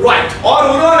rebirth right. और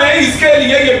उन्होंने इसके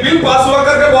लिए ये बिल पास हुआ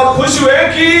करके बहुत खुश हुए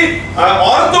कि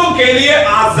औरतों के लिए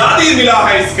आजादी मिला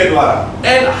है इसके द्वारा।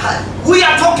 And we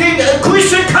are talking a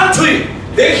Christian country.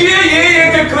 देखिए ये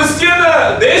एक क्रिश्चियन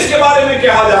देश के बारे में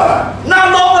कहा जा रहा है। Not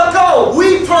long ago,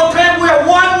 we proclaimed we are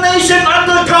one nation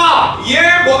under God. ये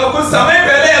कुछ समय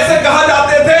पहले ऐसे कहा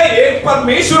जाते थे, एक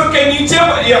परमेश्वर के नीचे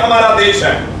ये हमारा देश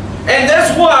है। And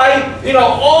that's why,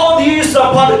 all these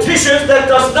politicians that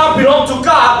does not belong to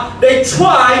God, they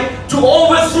try to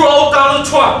overthrow Donald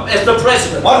Trump as the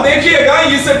president. और देखिएगा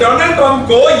इस डोनाल्ड ट्रंप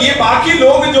को ये बाकी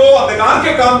लोग जो अंधकार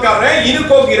के काम कर रहे हैं,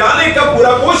 इनको गिराने का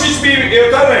पूरा कोशिश भी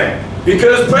कर रहे हैं।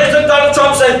 Because President Donald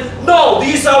Trump said, no,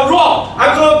 these are wrong.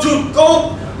 I'm going to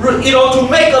go, to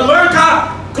make America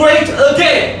great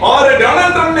again. और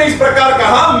डोनाल्ड ट्रंप ने इस प्रकार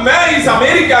कहा, मैं इस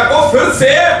अमेरिका को फिर से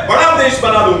बड़ा देश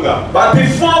बना दूंगा। But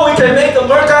before we can make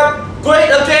America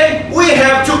great again, we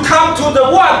have to come to the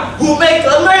one who made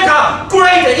America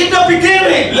great in the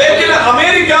beginning. लेकिन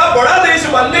अमेरिका बड़ा देश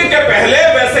बनने के पहले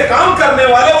वैसे काम करने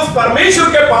वाले उस परमेश्वर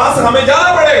के पास हमें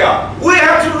जाना पड़ेगा। We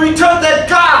have to return that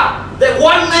God, that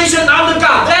one nation under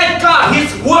God, that God,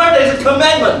 His word is a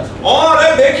commandment. और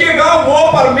देखिएगा वो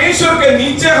परमेश्वर के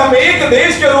नीचे हम एक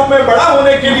देश के रूप में बड़ा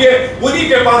होने के लिए उन्हीं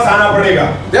के पास आना पड़ेगा।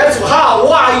 That's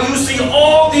why you see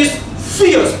all these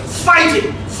fears fighting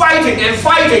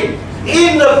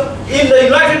in the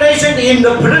United Nations, in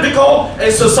the political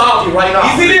and society right now.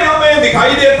 इसीलिए हमें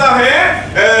दिखाई देता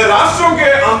है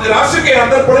राष्ट्र के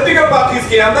अंदर पॉलिटिकल पार्टीज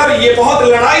के अंदर ये बहुत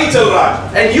लड़ाई चल रहा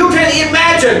है। And you can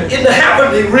imagine in the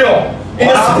heavenly realm. in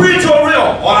the spiritual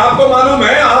realm. और आपको मालूम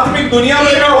है आत्मिक दुनिया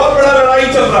में बहुत बड़ा लड़ाई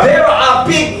चल रहा है. There are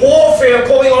big warfare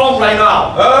going on right now.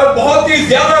 बहुत ही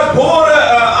ज्यादा घोर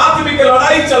आत्मिक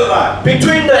लड़ाई चल रहा है.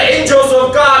 Between the angels of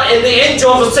God and the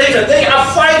angels of Satan, they are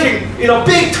fighting,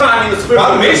 big time in the spiritual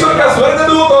realm. परमेश्वर का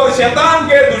स्वर्गदूत और शैतान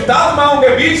के दुष्टात्माओं के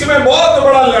बीच में बहुत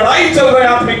बड़ा लड़ाई चल रहा है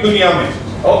आत्मिक दुनिया में.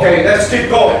 Okay, let's keep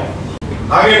going.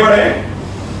 आगे बढ़े.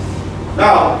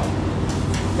 Now,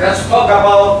 let's talk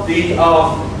about the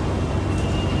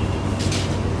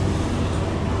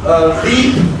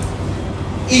leap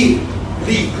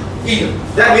year.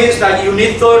 That means that you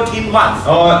need 13 months.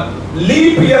 और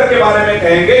लीप ईयर के बारे में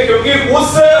कहेंगे क्योंकि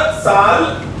उस साल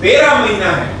 13 महीना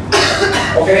है.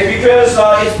 Okay, because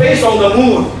it's based on the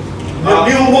moon, the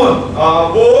new moon.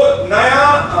 वो नया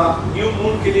न्यू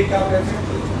मून के लिए क्या कहते हैं?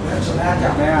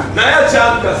 नया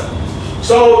चांद का.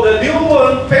 So the new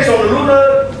moon, based on the lunar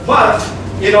month,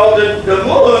 the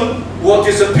moon will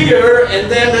disappear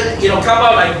and then come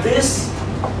out like this,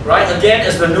 right? Again,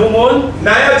 it's the new moon.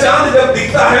 नया चांद जब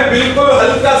दिखता है बिल्कुल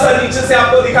हल्का सा नीचे से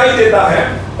आपको दिखाई देता है.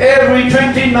 Every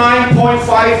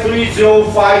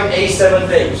 29.53057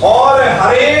 days. और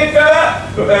हर एक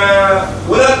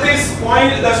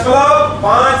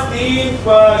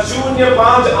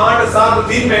 29.530587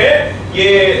 दिन में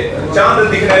ये चांद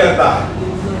दिखने लगता है.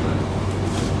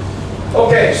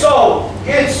 Okay, so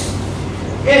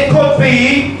it could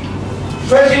be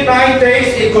 29 days,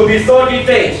 it could be 30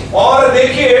 days. और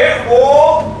देखिए वो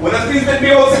 29 दिन भी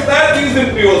हो सकता है, 30 दिन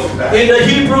भी हो सकता है. In the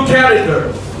Hebrew calendar,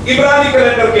 इब्रानी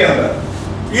कैलेंडर के अंदर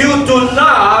you do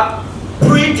not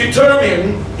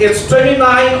predetermine it's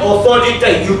 29 or 30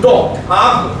 days. You don't.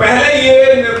 आप पहले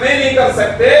ये निर्णय नहीं कर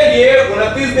सकते ये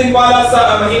 29 दिन वाला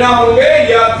महीना होंगे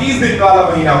या 30 दिन वाला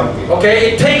महीना होंगे. Okay,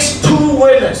 it takes 2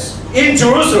 witnesses in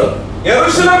Jerusalem.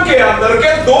 यरूशलेम के अंदर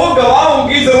के 2 गवाहों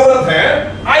की जरूरत है.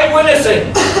 Eyewitnessing,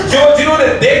 जिन्होंने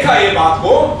देखा ये बात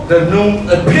को, the new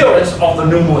appearance of the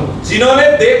new moon, जिन्होंने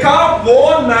देखा वो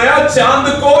नया चांद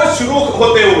को शुरू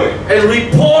होते हुए, and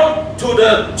report to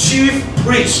the chief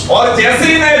priest. और जैसे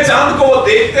ही नए चांद को वो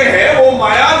देखते हैं वो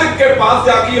महायाजक के पास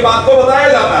जाके ये बात को बताया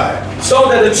जाता है. So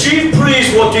that the chief priest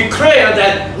will declare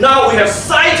that now we have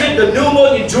sighted the new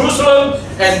moon in Jerusalem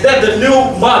and that the new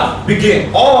month begins.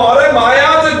 और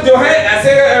महायाजक जो है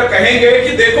ऐसे कहेंगे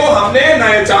कि देखो हमने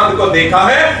नए चांद को देखा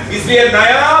है इसलिए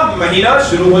नया महीना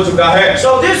शुरू हो चुका है. So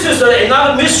this is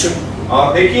another mystery. और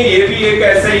देखिए ये भी एक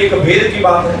ऐसे एक भेद की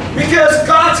बात है. Because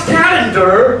God's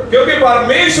calendar, क्योंकि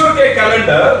परमेश्वर के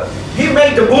calendar, He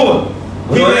made the moon,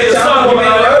 He made the sun, He made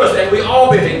the earth, and we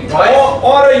orbiting, right?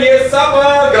 और ये सब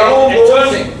ग्रहों And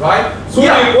turning, right?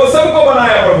 सूर्य को सबको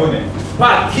बनाया प्रभु ने.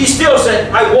 But He still said,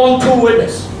 I want 2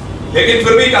 witnesses. लेकिन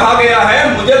फिर भी कहा गया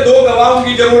है मुझे 2 गवाहों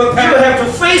की जरूरत है. You have to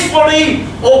faithfully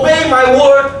obey my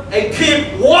word and keep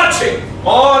watching.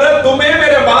 और तुम्हें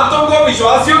मेरे बातों को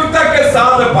विश्वासयोग्यता के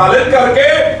साथ पालन करके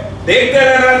देखते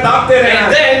रहना, ताकते रहना. And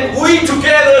then we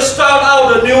together start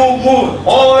out the new moon.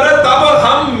 और तब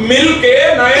हम मिलके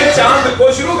नए चांद को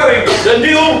शुरू करेंगे. The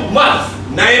new month.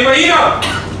 नए महीना.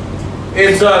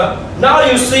 It's now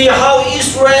you see how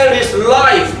Israel's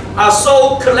life are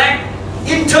so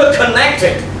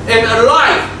interconnected and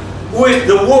alive with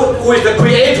the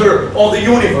creator of the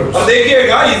universe. और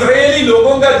देखिएगा इजरायली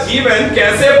लोगों का जीवन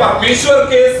कैसे परमेश्वर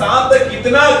के साथ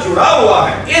कितना जुड़ा हुआ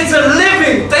है. It's a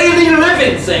living, daily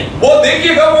living thing. वो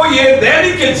देखिएगा वो ये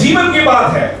दैनिक जीवन की बात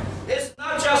है. It's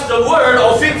not just the word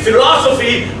of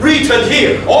philosophy written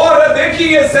here. और देखिए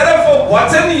ये सिर्फ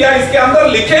वचन या इसके अंदर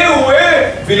लिखे हुए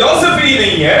फिलॉसफी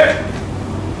नहीं है.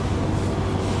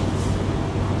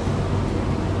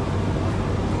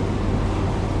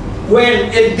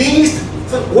 When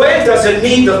does it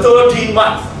need the 13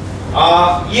 month?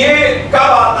 ये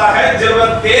कब आता है जब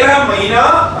 13 महीना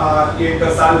एक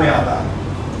साल में आता है.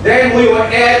 Then we will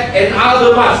add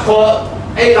another month called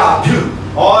Adar 2.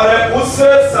 और उस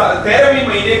 13वें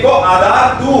महीने को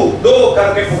आदार 2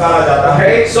 करके पुकारा जाता है.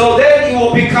 Okay, so then it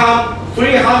will become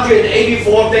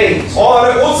 384 days. और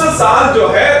उस साल जो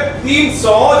है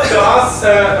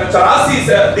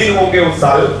 384 दिन होंगे उस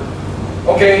साल.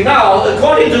 Okay, now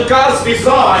according to God's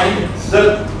design,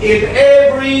 in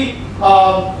every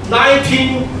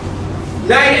 19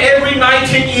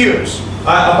 years,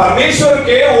 परमेश्वर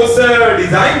के उस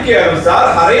डिजाइन के अनुसार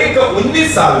हर एक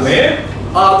 19 साल में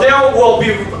there will be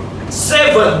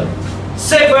 7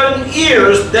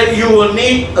 years that you will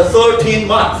need a 13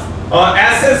 month.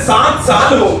 ऐसे 7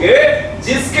 साल होंगे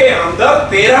जिसके अंदर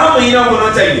 13 महीना होना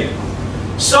चाहिए.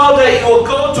 so that it will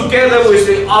go together with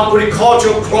the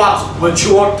agricultural crops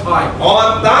mature time.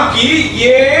 और ताकि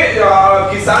ये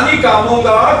किसानी कामों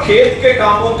का, खेत के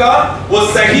कामों का वो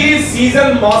सही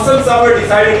सीजन, मौसम सब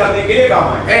डिसाइड करने के लिए काम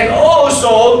आए. And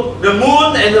also the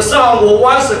moon and the sun will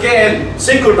once again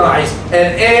synchronize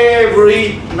at every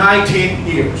 19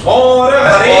 years. और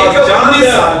हर एक 19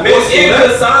 साल में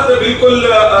एक साथ बिल्कुल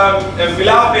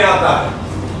मिलाप में आता है.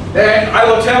 And I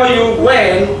will tell you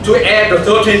when to add the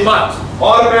 13 months.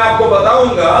 और मैं आपको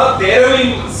बताऊंगा 13वीं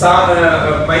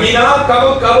महीना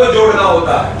कब जोड़ना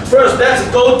होता है. First, let's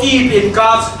go deep in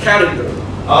God's calendar.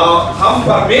 हम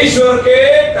परमेश्वर के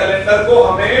कैलेंडर को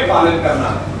हमें पालन करना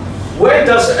है. Where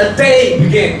does a day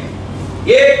begin?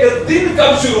 एक दिन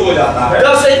कब शुरू हो जाता है?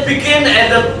 Does it begin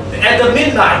at the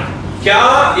midnight? क्या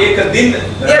एक दिन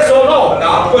Yes or no?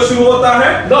 रात को शुरू होता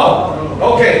है? No.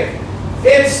 Okay.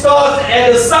 It starts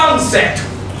at the sunset.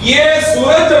 ये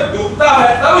सूरज जब डूबता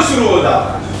है तब शुरू हो जाता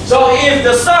है. So if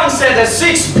the sun set at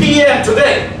 6 p.m.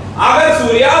 today, अगर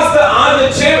सूर्यास्त आज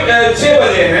 6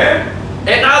 बजे है,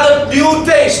 another new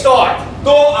day start.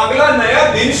 तो अगला नया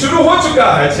दिन शुरू हो चुका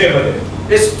है 6 बजे.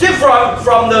 It's different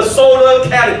from the solar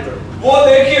calendar. वो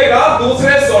देखिएगा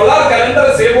दूसरे सोलर कैलेंडर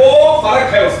से वो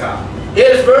फर्क है उसका. It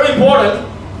is very important.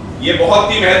 ये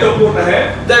बहुत ही महत्वपूर्ण है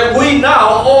that we now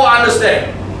all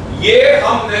understand. ये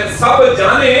हम सब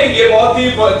जाने, ये बहुत ही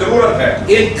जरूरत है.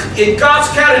 In God's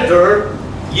calendar,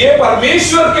 ये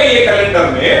परमेश्वर के ये कैलेंडर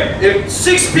में if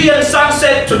 6 p.m.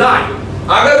 sunset tonight,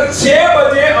 अगर 6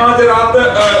 बजे आज रात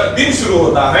दिन शुरू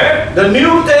होता है, the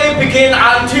new day begin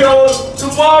until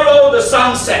tomorrow the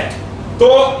sunset. तो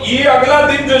ये अगला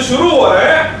दिन जो शुरू हो रहा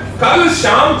है कल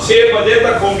शाम 6 बजे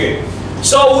तक होंगे.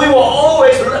 So we will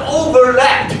always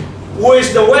overlap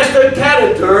with the Western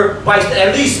calendar by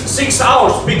at least 6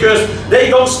 hours because they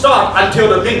don't start until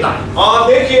the midnight.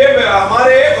 देखिए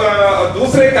हमारे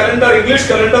दूसरे कैलेंडर, इंग्लिश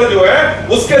कैलेंडर जो है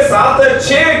उसके साथ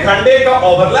 6 घंटे का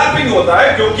ओवरलैपिंग होता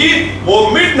है क्योंकि वो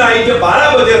मिडनाइट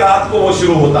 12 बजे रात को वो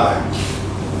शुरू होता है.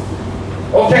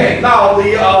 Okay, now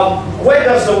where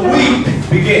does the week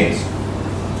begins?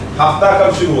 हफ्ता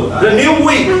कब शुरू होता है? The new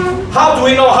week. How do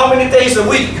we know how many days a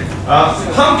week?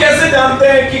 हम कैसे जानते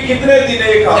हैं कि कितने दिन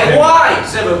एक हफ्ते? And why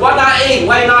 7? Why not 8?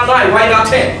 Why not 9? Why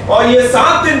not 10? और ये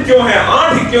 7 दिन क्यों है?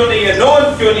 8 क्यों नहीं है?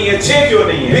 9 क्यों नहीं है? 6 क्यों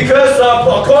नहीं है? Because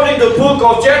according to the book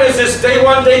of Genesis, day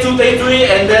 1, day 2, day 3,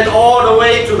 and then all the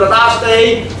way to the last day,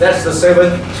 that's the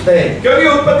 7th day. क्योंकि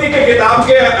उत्पत्ति के किताब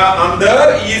के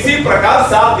अंदर इसी प्रकार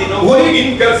 7 दिनों को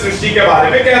गिनकर सृष्टि के बारे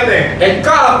में कहते हैं. And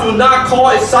God do not call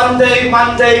it Sunday,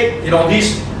 Monday,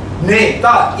 these name.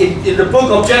 God, in the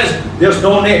book of Genesis, there's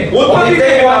no name. Only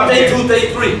day 1, day 2, day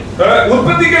 3.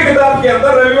 उत्पत्ति के किताब के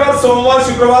अंदर रविवार, सोमवार,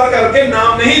 शुक्रवार करके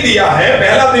नाम नहीं दिया है.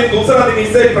 पहला दिन, दूसरा दिन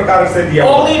इसी प्रकार से दिया.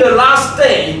 Only the last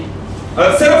day.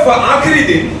 सिर्फ आखिरी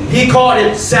दिन. He called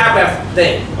it Sabbath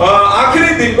day.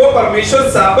 आखिरी दिन को परमेश्वर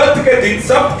साबत के दिन,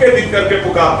 सब्त के दिन करके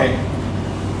पुकारते हैं.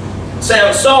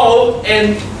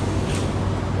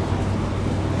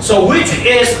 So which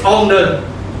is on the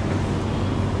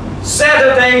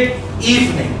Saturday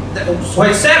evening.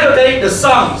 When Saturday the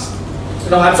sun,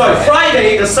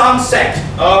 Friday the sun set.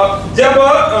 जब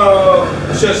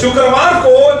शुक्रवार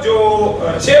को जो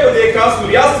 6 बजे का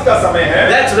सूर्यास्त का समय है,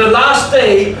 that's the last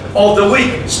day of the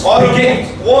week. और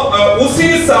वो उसी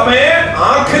समय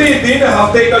आखिरी दिन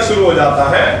हफ्ते का शुरू हो जाता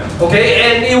है. Okay,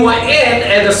 and it will end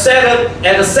at the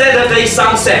Saturday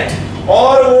sunset.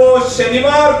 और वो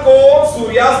शनिवार को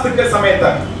सूर्यास्त के समय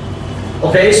तक.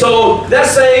 Okay, so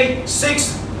let's say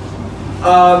 6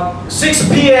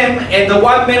 p.m. and the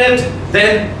 1 minute,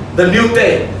 then the new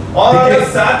day. और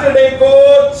सैटरडे को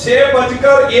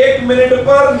 6:01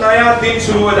 पर नया दिन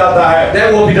शुरू हो जाता है.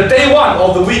 That will be the day 1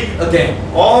 of the week again.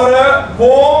 और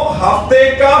वो हफ्ते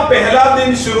का पहला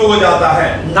दिन शुरू हो जाता है.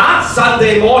 Not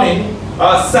Sunday morning.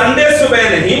 संडे सुबह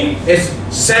नहीं. It's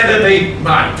Saturday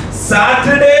night.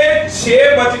 सैटरडे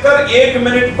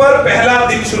 6:01 पर पहला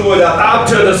दिन शुरू हो जाता है.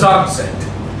 After the sunset.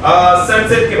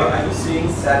 सनसेट के बाद. Are you saying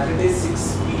Saturday 6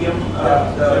 p.m.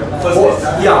 The Oh, first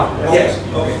day? yeah, yes.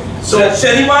 Okay. So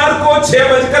शनिवार को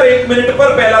 6:01 पर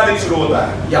पहला दिन शुरू होता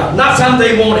है. Yeah, not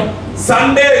Sunday morning.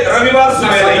 Sunday रविवार Not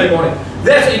सुबह Sunday नहीं. morning.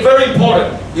 That's very important.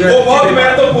 वो बहुत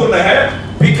महत्वपूर्ण है.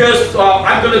 Because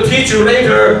I'm going to teach you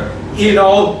later,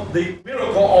 the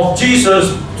miracle of Jesus,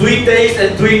 3 days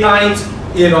and 3 nights,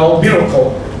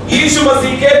 miracle. यीशु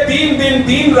मसीह के 3 दिन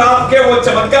 3 रात के वो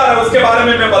चमत्कार है, उसके बारे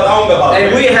में मैं बताऊंगा बाद में.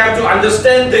 And we have to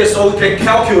understand this so we can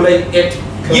calculate it.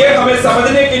 ये हमें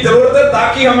समझने की जरूरत है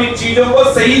ताकि हम इन चीजों को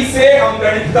सही से हम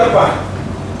गणित कर पाएं.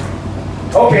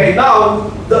 Okay, now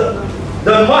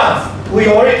the month we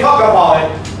already talked about it.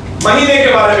 महीने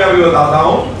के बारे में अभी बताता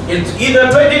हूँ. in either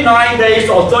 29 days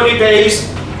or 30 days,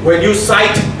 when you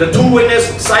cite the two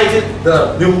witnesses cited the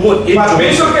new moon in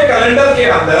परमेश्वर के कैलेंडर के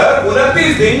अंदर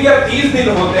 29 दिन या 30 दिन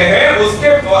होते हैं, उसके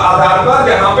आधार पर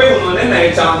जहां पे उन्होंने नए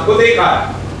चांद को देखा है।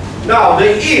 Now the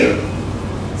year,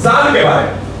 साल के बारे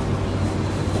में,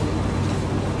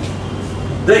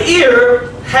 the year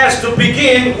has to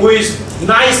begin with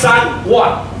Nisan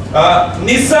what?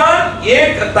 Nissan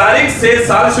 1 तारीख से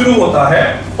साल शुरू होता है,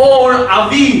 Or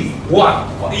Aviv what?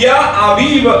 या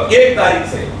अवीव 1 तारीख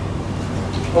से।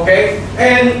 Okay,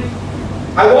 and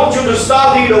I want you to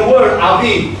study the word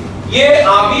Aviv. ये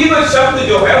अवीव शब्द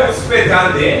जो है उस पे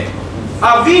ध्यान दें।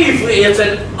 Aviv is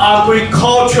an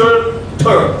agriculture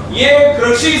term. ये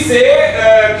कृषि से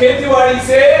खेतीबाड़ी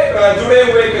से जुड़े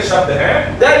हुए एक शब्द है।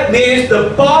 That means the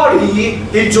body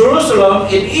in Jerusalem,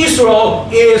 in Israel,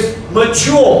 is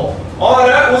mature. और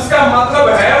उसका मतलब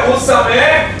है उस समय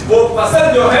वो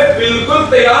फसल जो है बिल्कुल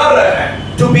तैयार है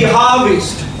To be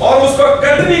harvested. और उसको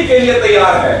कटने के लिए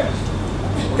तैयार है।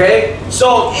 Okay,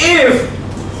 so if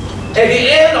at the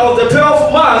end of the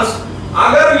 12 months,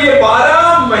 अगर ये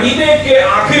 12 महीने के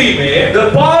आखिरी में the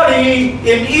body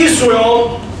in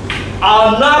Israel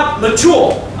are not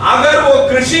mature, अगर वो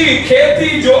कृषि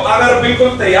खेती जो अगर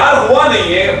बिल्कुल तैयार हुआ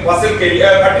नहीं है फसल के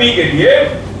लिए कटनी के लिए,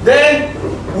 then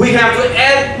we have to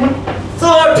add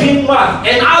 13 months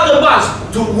and other months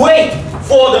to wait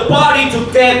for the body to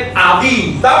get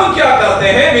Aviv. तब क्या करते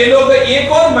हैं वे लोग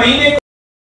एक और महीने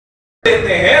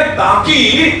देते हैं ताकि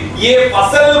ये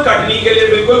फसल कटनी के लिए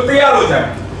बिल्कुल तैयार हो जाए।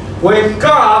 When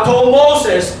God told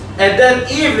Moses at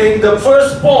that evening the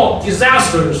firstborn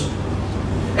disasters,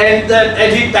 and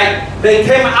they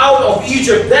came out of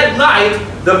Egypt that night,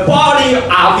 the body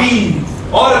Aviv.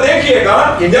 और देखिएगा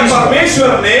जब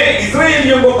परमेश्वर ने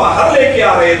इस्राएलियों को बाहर लेके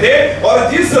आ रहे थे और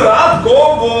जिस रात को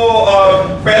वो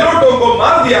पहलोटों को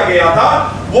मार दिया गया था,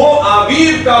 वो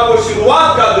आवीव का वो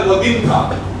शुरुआत का वो दिन था।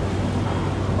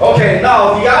 Okay,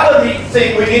 now the other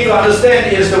thing we need to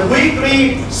understand is the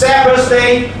weekly Sabbath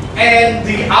day and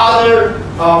the other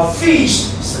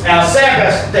feast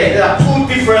Sabbath day. There are two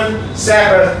different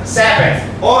Sabbath.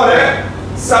 और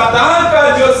सप्ताह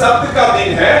का जो सप्त का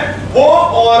दिन है वो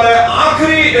और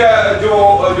आखिरी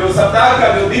जो सप्ताह का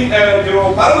जो दिन जो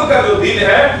पर्व का जो दिन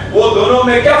है वो दोनों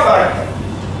में क्या फर्क है?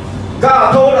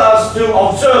 God told us to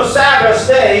observe Sabbath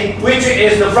day, which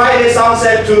is the Friday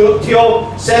sunset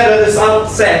till Saturday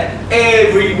sunset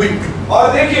every week.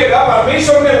 और देखिएगा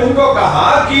परमेश्वर ने उनको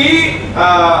कहा कि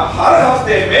हर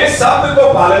हफ्ते में शब्द को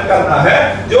पालन करना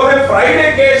है, जो है फ्राइडे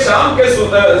के शाम के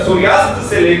सूर्यास्त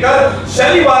से लेकर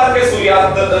शनिवार के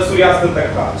सूर्यास्त तक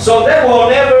का। So that will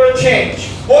never change.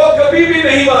 वो कभी भी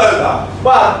नहीं बदलता।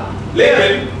 But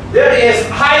लेकिन there is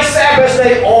high Sabbath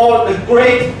day or the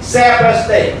great Sabbath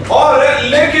day. और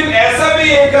लेकिन ऐसा भी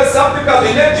एक सप्त का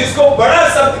दिन है जिसको बड़ा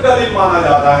सप्त का दिन माना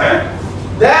जाता है।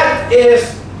 That is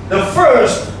the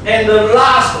first and the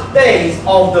last days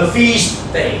of the feast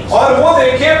days. और वो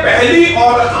देखिए पहली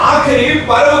और आखिरी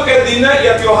पर्व के दिन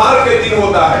या त्योहार के दिन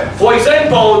होता है। For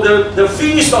example, the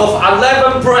feast of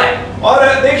unleavened bread. और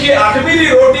देखिए अख़मीरी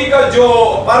रोटी का जो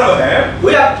पर्व है,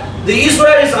 the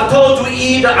Israelis are told to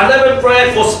eat unleavened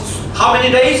bread for how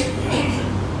many days?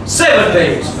 7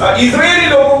 days. Israeli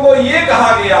लोगों को ये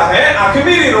कहा गया है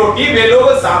अख़मीरी रोटी वे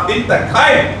लोग 7 दिन तक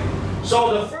खाएं। So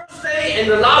the first day and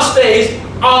the last days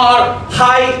are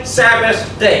high Sabbath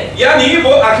day. यानी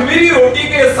वो अख़मीरी रोटी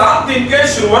के 7 दिन के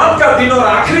शुरुआत का दिन और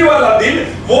आखिरी वाला दिन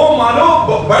वो मानो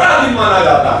बड़ा दिन माना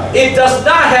जाता है। It does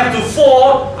not have to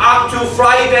fall up to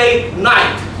Friday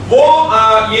night. वो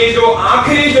ये जो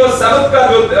आखिरी जो सबत का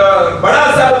जो बड़ा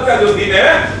सबत का जो दिन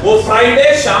है वो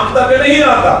फ्राइडे शाम तक नहीं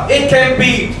आता। It can be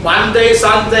Monday,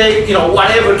 Sunday,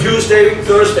 whatever, Tuesday,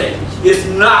 Thursday. It's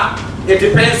not. It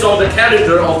depends on the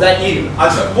calendar of that year.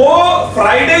 अच्छा, वो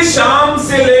फ्राइडे शाम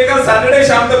से लेकर सैटरडे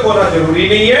शाम तक होना जरूरी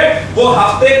नहीं है, वो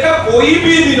हफ्ते का कोई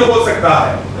भी दिन हो सकता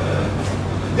है।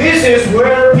 This is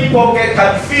where people get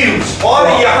confused. और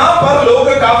यहाँ पर लोग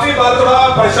काफी बार थोड़ा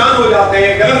परेशान हो जाते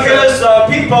हैं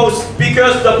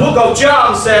because the book of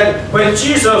John said when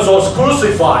Jesus was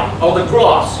crucified on the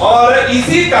cross. और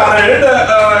इसी कारण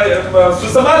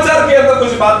सुसमाचार के अंदर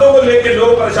कुछ बातों को लेकर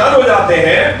लोग परेशान हो जाते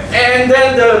हैं। And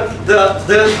then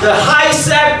the high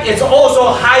Sabbath is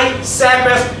also high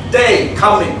Sabbath day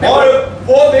coming. और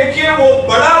वो देखिए वो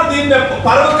बड़ा दिन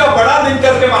पर्व का बड़ा दिन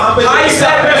करके वहाँ पे high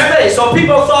Sabbath day. So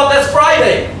people thought that's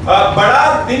Friday.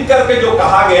 बड़ा दिन करके जो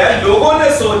कहा गया है लोगों ने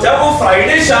सोचा वो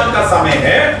फ्राइडे शाम का समय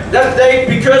है, that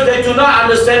because they do not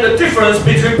understand the difference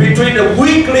between the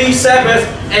weekly Sabbath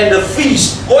and the feast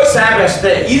or Sabbath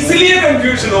day. इसलिए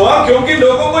कंफ्यूजन हुआ क्योंकि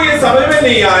लोगों को ये समझ में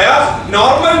नहीं आया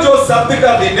नॉर्मल जो सब्त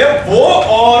का दिन है वो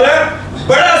और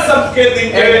बड़ा सब्त के दिन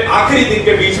के आखिरी दिन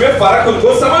के बीच में फर्क उनको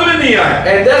समझ में नहीं आया.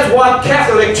 And that's what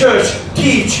Catholic Church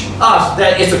teach us,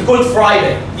 that it's a Good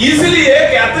Friday. इसलिए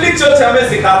कैथोलिक चर्च हमें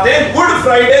सिखाते हैं गुड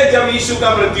फ्राइडे जब यीशु का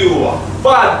मृत्यु हुआ.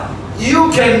 But you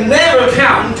can never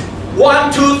count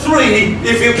 1, 2, 3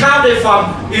 if you count it from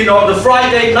the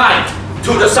Friday night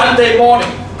to the Sunday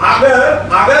morning.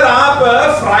 अगर आप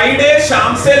फ्राइडे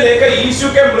शाम से लेकर यीशु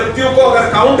के मृत्यु को अगर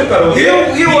काउंट करोगे,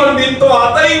 तीन दिन तो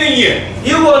आता ही नहीं है.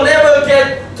 You will never get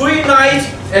 3 nights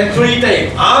and 3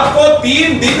 days. आपको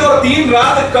 3 दिन और 3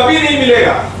 रात कभी नहीं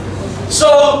मिलेगा. So,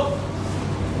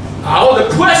 now the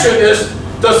question is,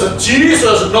 does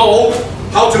Jesus know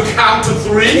how to count to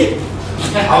 3?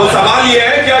 अब सवाल ये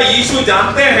है, क्या यीशु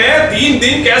जानते हैं 3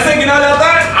 दिन कैसे गिना जाता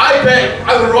है? I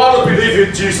would rather believe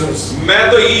in Jesus.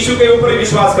 मैं तो यीशु के ऊपर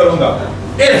विश्वास करूंगा.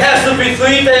 It has to be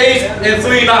 3 days and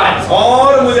 3 nights.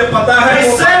 और मुझे पता है He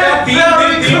said it 3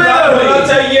 दिन 3 रात very होना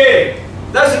चाहिए.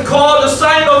 That's called the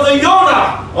sign of the Jonah.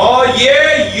 और ये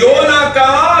योना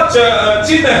का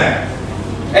चिन्ह है.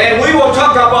 And we will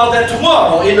talk about that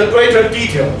tomorrow in the greater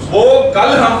details. वो कल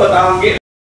हम बताएंगे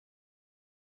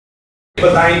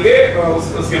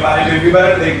उसके बारे में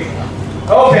विवरण देंगे.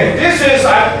 Okay, this is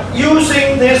I'm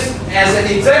using this as an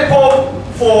example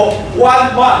for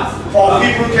 1 month for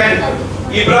Hebrew calendar.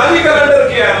 इब्रानी कैलेंडर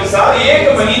के अनुसार 1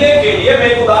 महीने के लिए मैं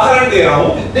एक उदाहरण दे रहा हूँ.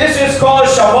 This is called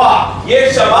Shabbat. ये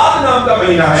शबात नाम का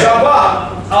महीना है. Shabbat.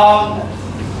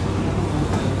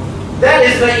 That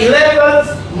is the 11th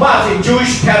month in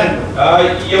Jewish calendar.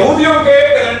 यहूदियों के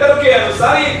कैलेंडर के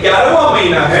अनुसार ये 11वां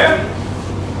महीना है.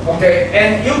 Okay,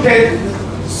 and you can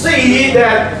see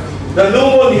that the new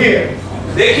moon here.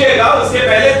 देखिएगा उसके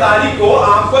पहले तारीख को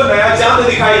आपको नया चांद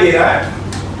दिखाई दे रहा है.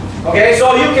 Okay, so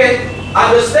you can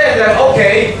understand that.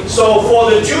 Okay, so for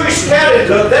the Jewish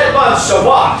calendar, that month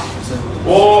Shabbat.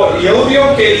 वो यहूदियों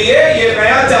के लिए ये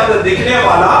नया चांद दिखने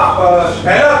वाला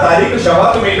पहला तारीख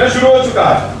शबात महीना शुरू हो चुका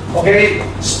है. Okay,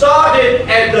 started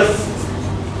at the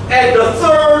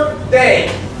 3rd day.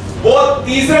 वो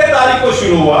तीसरे तारीख को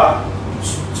शुरू हुआ.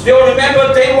 Still remember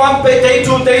day 1, day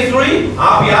 2, day 3?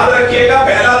 आप याद रखिएगा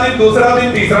पहला दिन, दूसरा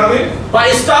दिन, तीसरा दिन. But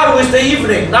it started with the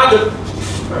evening, not the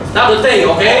day,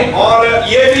 okay? और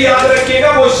ये भी याद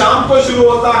रखिएगा वो शाम को शुरू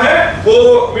होता है, वो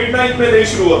मिडनाइट में नहीं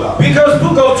शुरू होता. Because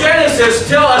book of Genesis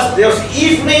tell us there's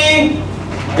evening,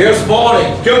 there's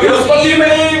morning. There's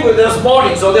evening, there's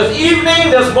morning. So there's evening,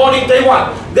 there's morning, day 1.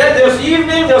 Then there's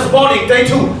evening, there's morning, day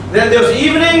 2. Then there's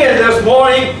evening and there's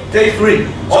morning, day 3.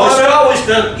 So it starts with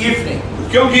the evening.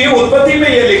 क्योंकि उत्पत्ति में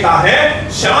ये लिखा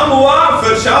है शाम हुआ,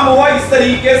 फिर शाम हुआ. इस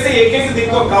तरीके से एक दिन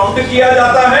को काउंट किया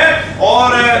जाता है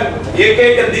और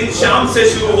एक दिन शाम से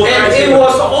शुरू होता है. And it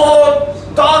was all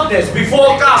darkness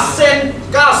before God said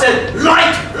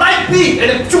light be, and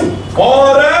then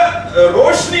और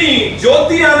रोशनी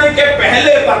ज्योति आने के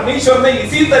पहले परमेश्वर ने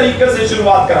इसी तरीके से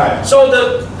शुरुआत कराया. So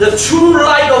the true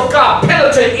light of God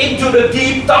penetrate into the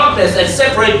deep darkness and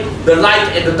separate the light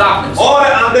and the darkness. और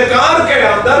अंधकार के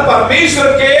अंदर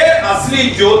परमेश्वर के असली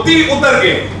ज्योति उतर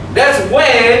गए. That's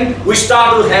when we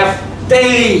start to have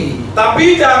day.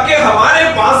 तभी जाके हमारे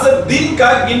पास दिन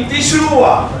का गिनती शुरू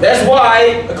हुआ. That's why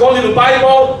according to the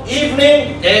Bible, evening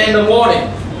and the morning,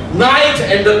 night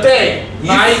and the day,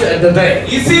 night and the day.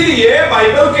 इसीलिए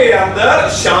बाइबल के अंदर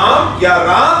शाम या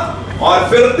रात और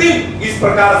फिर दिन इस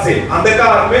प्रकार से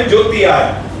अंधकार में ज्योति आए.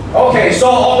 Okay, so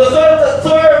on the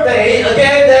third day,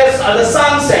 again there's the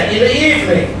sunset in the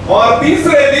evening. और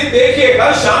तीसरे दिन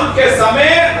देखिएगा शाम के समय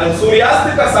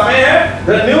सूर्यास्त का समय है.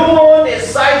 The new moon is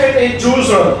sighted in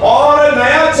Jerusalem. और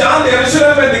नया चांद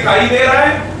यरूशलेम में दिखाई दे रहा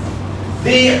है.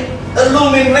 The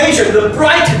illumination, the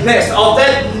brightness of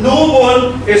that new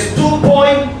moon is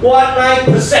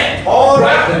 2.19%. और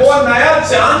वो नया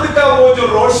चांद का वो जो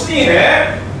रोशनी है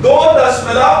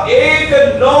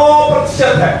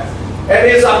 2.19% है. And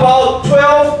it's about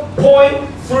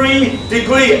 12.3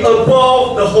 degrees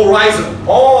above the horizon.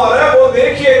 और वो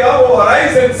देखिएगा वो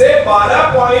horizon से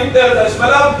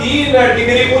 12.3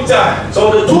 डिग्री ऊंचा है. So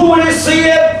the two witnesses see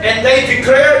it and they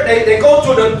declare, they go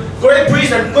to the great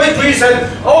priest, and great priest said,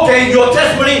 okay, your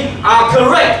testimony are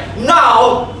correct.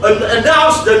 Now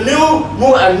announce the new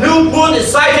moon. A new moon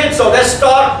is sighted, so let's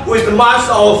start with the month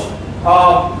of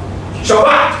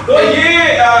Shabbat. तो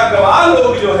ये गवाह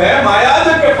लोग जो है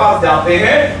महायाजक के पास जाते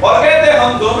हैं और कहते हैं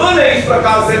हम दोनों ने इस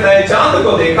प्रकार से नए चांद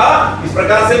को देखा. इस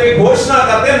प्रकार से भी घोषणा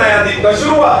करते हैं नया दिन का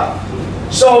शुरुआत.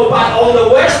 So, but on the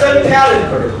Western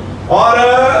calendar,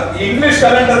 और इंग्लिश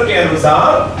कैलेंडर के अनुसार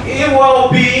it will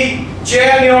be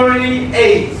January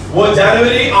 8th. वो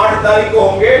जनवरी 8 तारीख को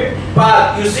होंगे। But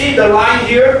you see the line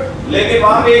here? लेकिन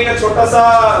वहां पे एक छोटा सा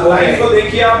लाइन को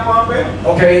देखिए आप वहां पे।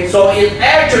 Okay, so it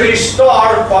actually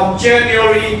starts from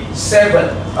January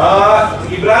 7th.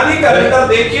 इब्रानी कैलेंडर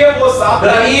देखिए वो 7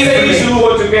 तारीख से ही शुरू हो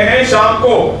चुके हैं शाम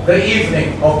को। The evening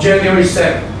of January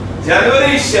 7th.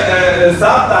 जनवरी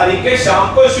 7 तारीख के शाम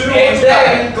को शुरू हो And चुका है।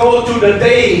 then go to the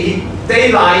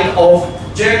daylight of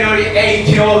January 8th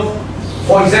till,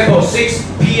 for example, 6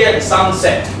 p.m.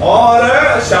 sunset. और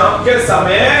शाम के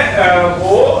समय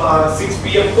वो 6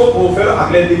 p.m. को वो फिर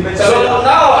अगले दिन में चलेगा। So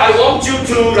now I want you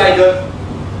to like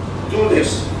do this.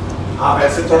 आप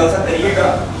ऐसे थोड़ा सा करिएगा।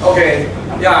 Okay,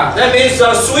 yeah, that means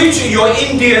switch your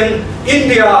India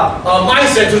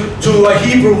mindset to a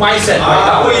Hebrew mindset.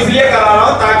 आपको इसलिए करा रहा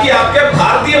हूँ ताकि आपके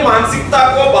भारतीय मानसिकता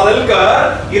को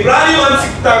बदलकर इब्रानी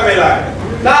मानसिकता में लाए।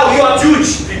 Now you are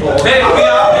Jewish people. Okay? अभी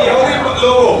आप यहूदी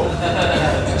लोगों।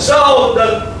 So the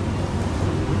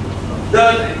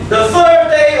third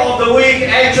day of the week,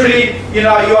 actually, you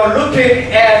are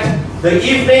looking at the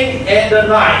evening and the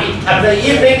night, and the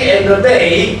evening and the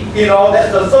day,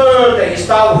 that's the third day,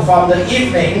 start from the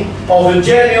evening of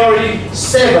January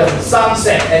 7th,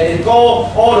 sunset, and it go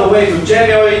all the way to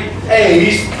January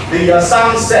 8th, the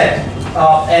sunset,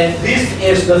 and this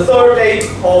is the third day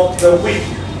of the week.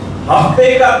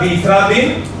 हफ्ते का तीसरा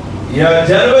दिन या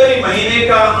जनवरी महीने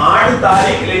का 8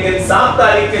 तारीख लेकिन 7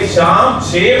 तारीख के शाम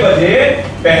 6 बजे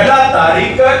पहला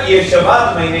तारीख का ये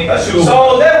शबात महीने का शुरू। So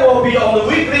there will be on the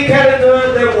weekly calendar,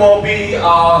 there will be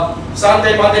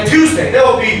Sunday, Monday, Tuesday. There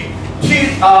will be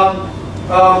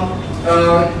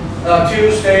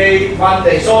Tuesday,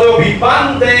 Monday. So there will be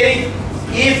Monday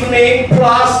evening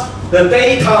plus the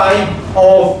daytime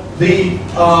of the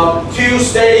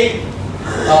Tuesday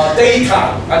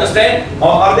daytime. Understand?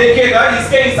 और देखिएगा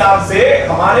इसके हिसाब से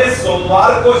हमारे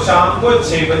सोमवार को शाम को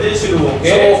 6 बजे शुरू होंगे।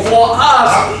 So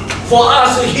for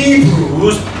us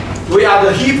Hebrews, we are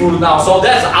the Hebrew now, so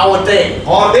that's our day.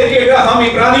 और देखिएगा हम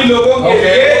इब्रानी लोगों के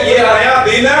लिए ये नया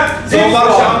दिन है।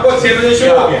 सोमवार शाम को 6 बजे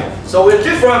शुरू हो गया। So we're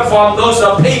different from those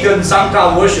pagan Sankar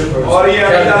worshippers. और ये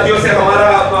जातियों से हमारा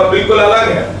बिल्कुल अलग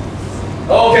है।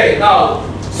 Okay, now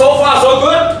so far so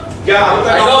good. क्या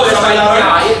I know this,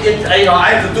 I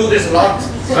have to do this a lot.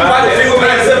 Quite a few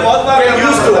minutes. Get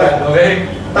used to it, okay?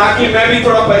 ताकि मैं भी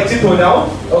थोड़ा परिचित हो जाऊं।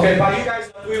 Okay, but you guys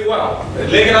are doing well.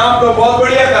 लेकिन आप तो बहुत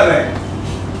बढ़िया कर रहे हैं।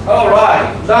 All right,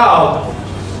 now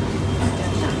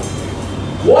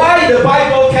why the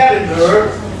Bible calendar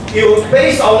is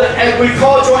based on the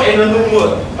agriculture and the new moon?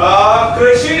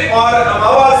 कृषि और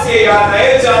अमावस्या या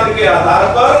नए चांद के आधार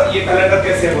पर ये कैलेंडर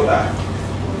कैसे होता है?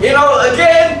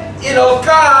 Again,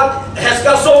 God has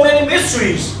got so many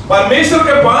mysteries. परमेश्वर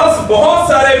के पास बहुत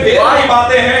सारे भेद की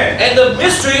बातें हैं। And the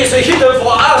mystery is hidden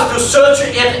for us to search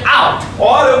it out.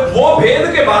 और वो भेद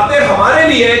के बातें हमारे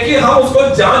लिए है कि हम उसको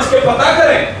जांच के पता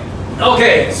करें।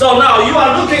 Okay, so now you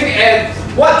are looking at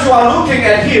what you are looking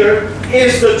at here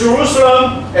is the Jerusalem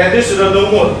and this is the new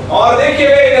moon. और देखिए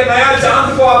एक नया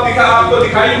चांद को आपको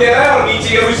दिखाई दे रहा है और नीचे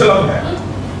यरूशलेम है।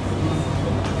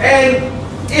 And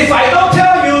if I don't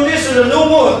tell you this is a new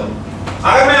moon,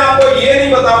 अगर मैं आपको ये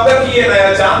नहीं बताऊंगा कि ये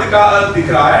नया चांद का दिख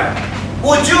रहा है,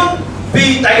 would you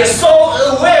be like so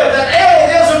aware that hey,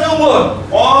 there's a new moon?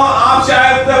 और आप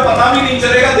शायद पता भी नहीं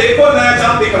चलेगा, देखो नया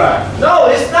चांद दिख रहा है। No,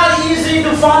 it's not easy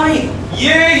to find.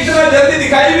 ये इतना जल्दी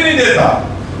दिखाई भी नहीं देता।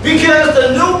 Because the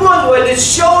new moon when it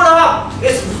showed up,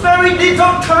 it's very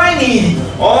little tiny.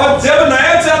 और जब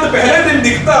नया चांद पहले दिन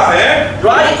दिखता है,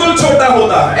 बिल्कुल छोटा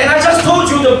होता है। And I just told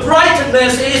you the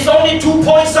brightness is only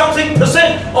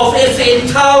 2.something% of its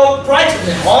entire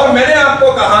brightness. और मैंने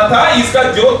आपको कहा था इसका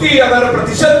ज्योति अगर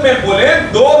प्रतिशत में बोले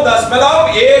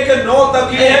 2.19 तक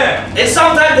ही है। And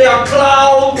sometimes there are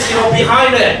clouds,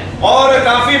 behind it. और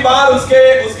काफी बार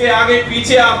उसके आगे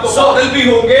पीछे आपको बादल भी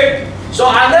होंगे। So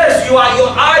unless your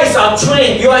eyes are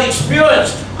trained, you are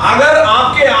experienced. अगर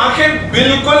आपके आंखें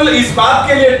बिल्कुल इस बात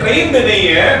के लिए ट्रेन्ड नहीं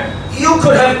है, you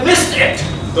could have missed it.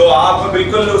 तो आप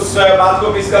बिल्कुल उस बात को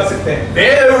मिस कर सकते हैं।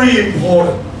 Very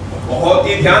important. बहुत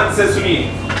ही ध्यान से सुनिए।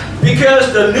 Because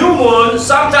the new moon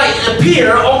sometimes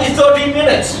appear only 30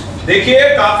 minutes. देखिए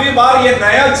काफी बार ये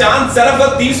नया चांद सिर्फ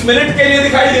 30 मिनट के लिए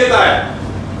दिखाई देता है।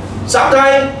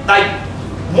 Sometimes like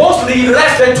mostly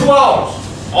less than 2 hours.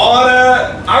 और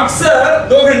अक्सर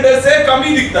 2 घंटे से कम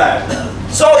ही दिखता है।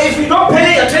 So if you don't pay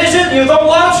attention, you don't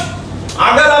watch.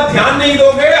 अगर आप ध्यान नहीं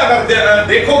दोगे, अगर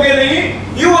देखोगे नहीं,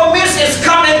 you will miss its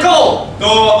come and go. तो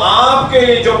आपके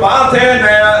जो बात है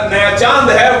नया चांद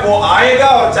है वो आएगा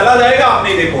और चला जाएगा, आप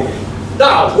नहीं देखोगे।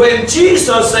 Now when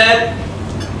Jesus said,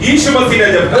 यीशु मसीह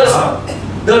ने जब कहा,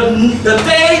 the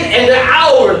day and the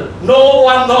hour no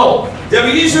one know. जब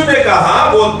यीशु ने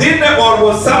कहा वो दिन और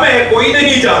वो समय कोई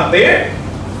नहीं जानते,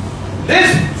 This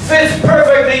fits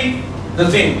perfectly the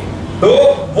thing. तो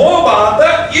वो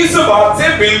बात इस बात से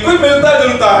बिल्कुल मिलता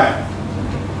जुलता है।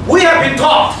 We have been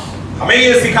taught हमें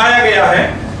ये सिखाया गया है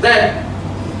that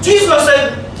Jesus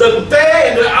said the day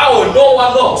and the hour no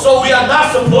one knows, so we are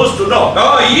not supposed to know.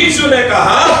 यीशु ने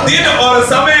कहा दिन और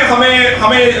समय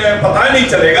हमें पता नहीं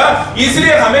चलेगा,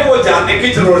 इसलिए हमें वो जानने की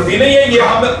जरूरत ही नहीं है, ये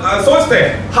हम सोचते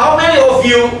हैं। How many of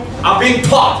you are being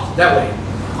taught that way?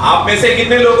 आप में से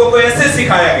कितने लोगों को ऐसे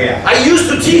सिखाया गया? I used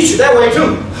to teach that way too.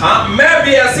 हाँ, मैं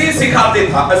भी ऐसे ही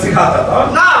सिखाता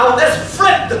था। Now let's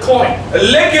flip the coin.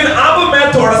 लेकिन अब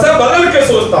मैं थोड़ा सा बदल के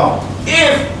सोचता हूँ।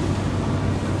 If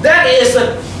that is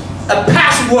a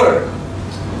password,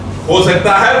 हो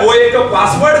सकता है वो एक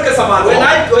पासवर्ड के समान हो।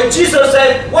 when Jesus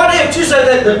said, what if Jesus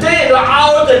said the day and the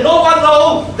hour that no one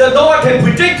knows, that no one can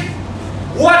predict?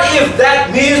 What if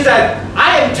that means that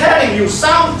I am telling you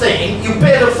something you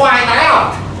better find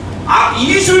out?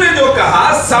 यीशु ने जो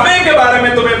कहा समय के बारे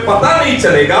में तुम्हें पता नहीं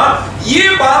चलेगा, ये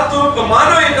बात तो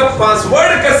मानो एक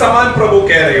पासवर्ड के समान प्रभु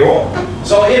कह रहे हो।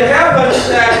 So it happens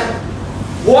that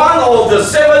one of the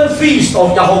 7 feasts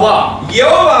of Jehovah,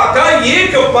 यहोवा का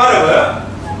एक पर्व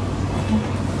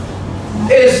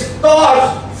is starts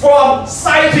from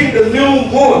sighting the new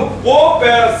moon. वो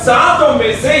 7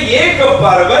 में से एक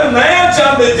पर्व नया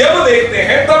चांद जब देखते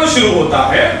हैं तब शुरू होता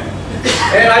है।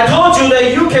 And I told you that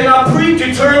you cannot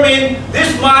predetermine this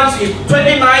month is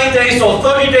 29 days or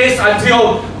 30 days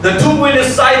until the 2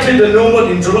 witnesses sighted the new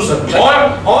moon in Jerusalem.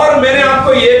 और मैंने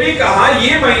आपको ये भी कहा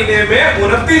ये महीने में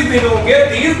 29 दिन होंगे,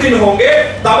 30 दिन होंगे,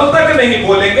 तब तक नहीं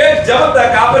बोलेंगे जब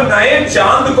तक आप नए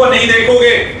चांद को नहीं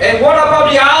देखोगे। And what about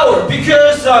the hour?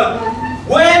 Because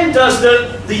when does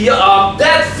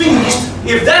that feast,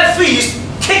 if that feast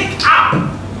kick up,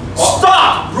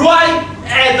 start right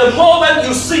at the moment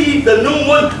you see the new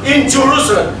moon in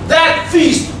Jerusalem, that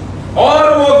feast.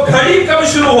 और वो घड़ी कब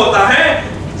शुरू होता है?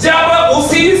 जब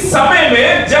उसी समय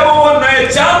में जब वो नए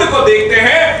चांद को देखते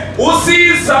हैं,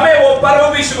 उसी समय वो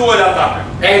पर्व भी शुरू हो जाता है।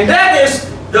 And that is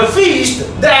the feast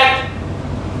that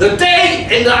the day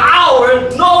and the hour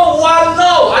no one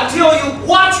know until you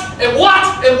watch and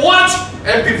watch and watch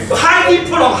and be highly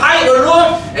put on high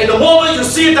alert, and the moment you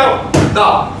see it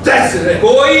now, that's it.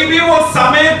 कोई भी वो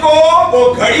समय को,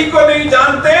 वो घड़ी को नहीं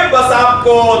जानते, बस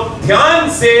आपको ध्यान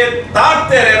से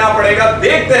ताकते रहना पड़ेगा,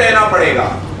 देखते रहना पड़ेगा।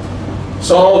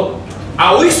 So,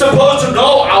 are we supposed to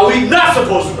know? Are we not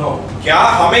supposed to know? क्या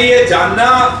हमें ये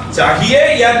जानना चाहिए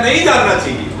या नहीं जानना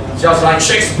चाहिए? Just like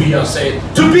Shakespeare said,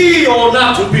 to be or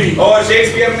not to be. और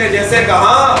शेक्सपियर ने जैसे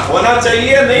कहा, होना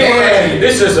चाहिए नहीं होना चाहिए।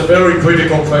 This is a very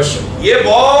critical question. ये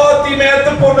बहुत ही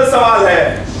महत्वपूर्ण सवाल है।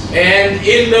 And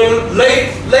in the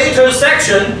later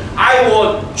section, I will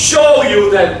show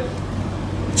you that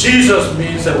Jesus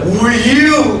means that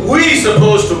we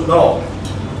supposed to know.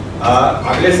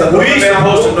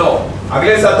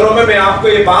 अगले सत्रों में मैं आपको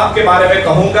ये बात के बारे में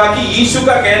कहूंगा कि यीशु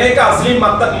का कहने का असली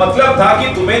मतलब था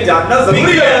कि तुम्हें जानना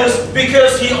जरूरी है।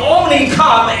 Because he only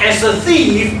come as a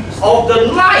thief of the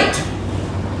night,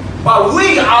 but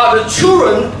we are the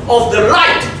children of the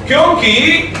light. क्योंकि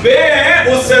वे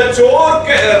उस चोर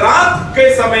के रात के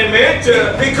समय में,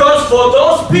 because for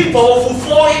those people who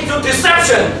fall into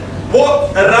deception, वो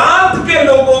रात के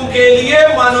लोगों के लिए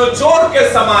मानो चोर के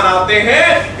समान आते हैं,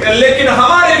 लेकिन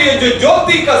हमारे लिए जो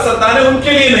ज्योति का संतान है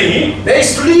उनके लिए नहीं। They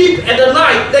sleep at the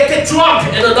night, they get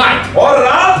drunk at the night. और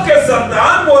रात के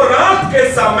संतान वो रात के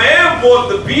समय वो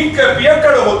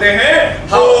पियक्कड़ होते हैं,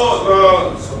 वो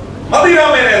मदिरा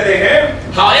में रहते हैं।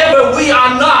 However, we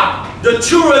are not the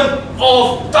children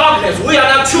of darkness. We are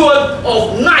not children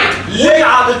of night. We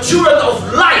are the children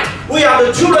of light. We are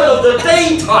the children of the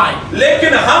daytime.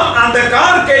 लेकिन हम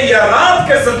अंधकार के या रात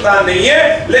के संतान नहीं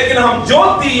है, लेकिन हम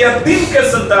ज्योति या दिन के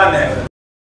संतान हैं।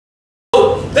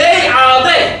 They are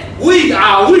they. We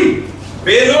are we.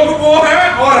 वे लोग वो हैं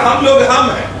और हम लोग हम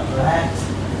हैं।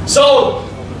 So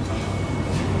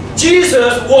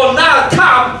Jesus will not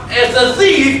come as a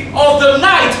thief of the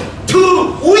night to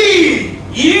we.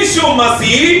 यीशु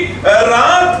मसीह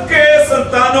रात के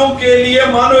संतानों के लिए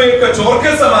मानो एक चोर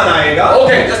के समान आएगा।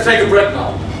 Okay, let's take a break now.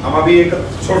 हम अभी एक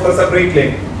छोटा सा ब्रेक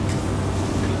लेंगे।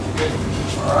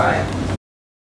 All right.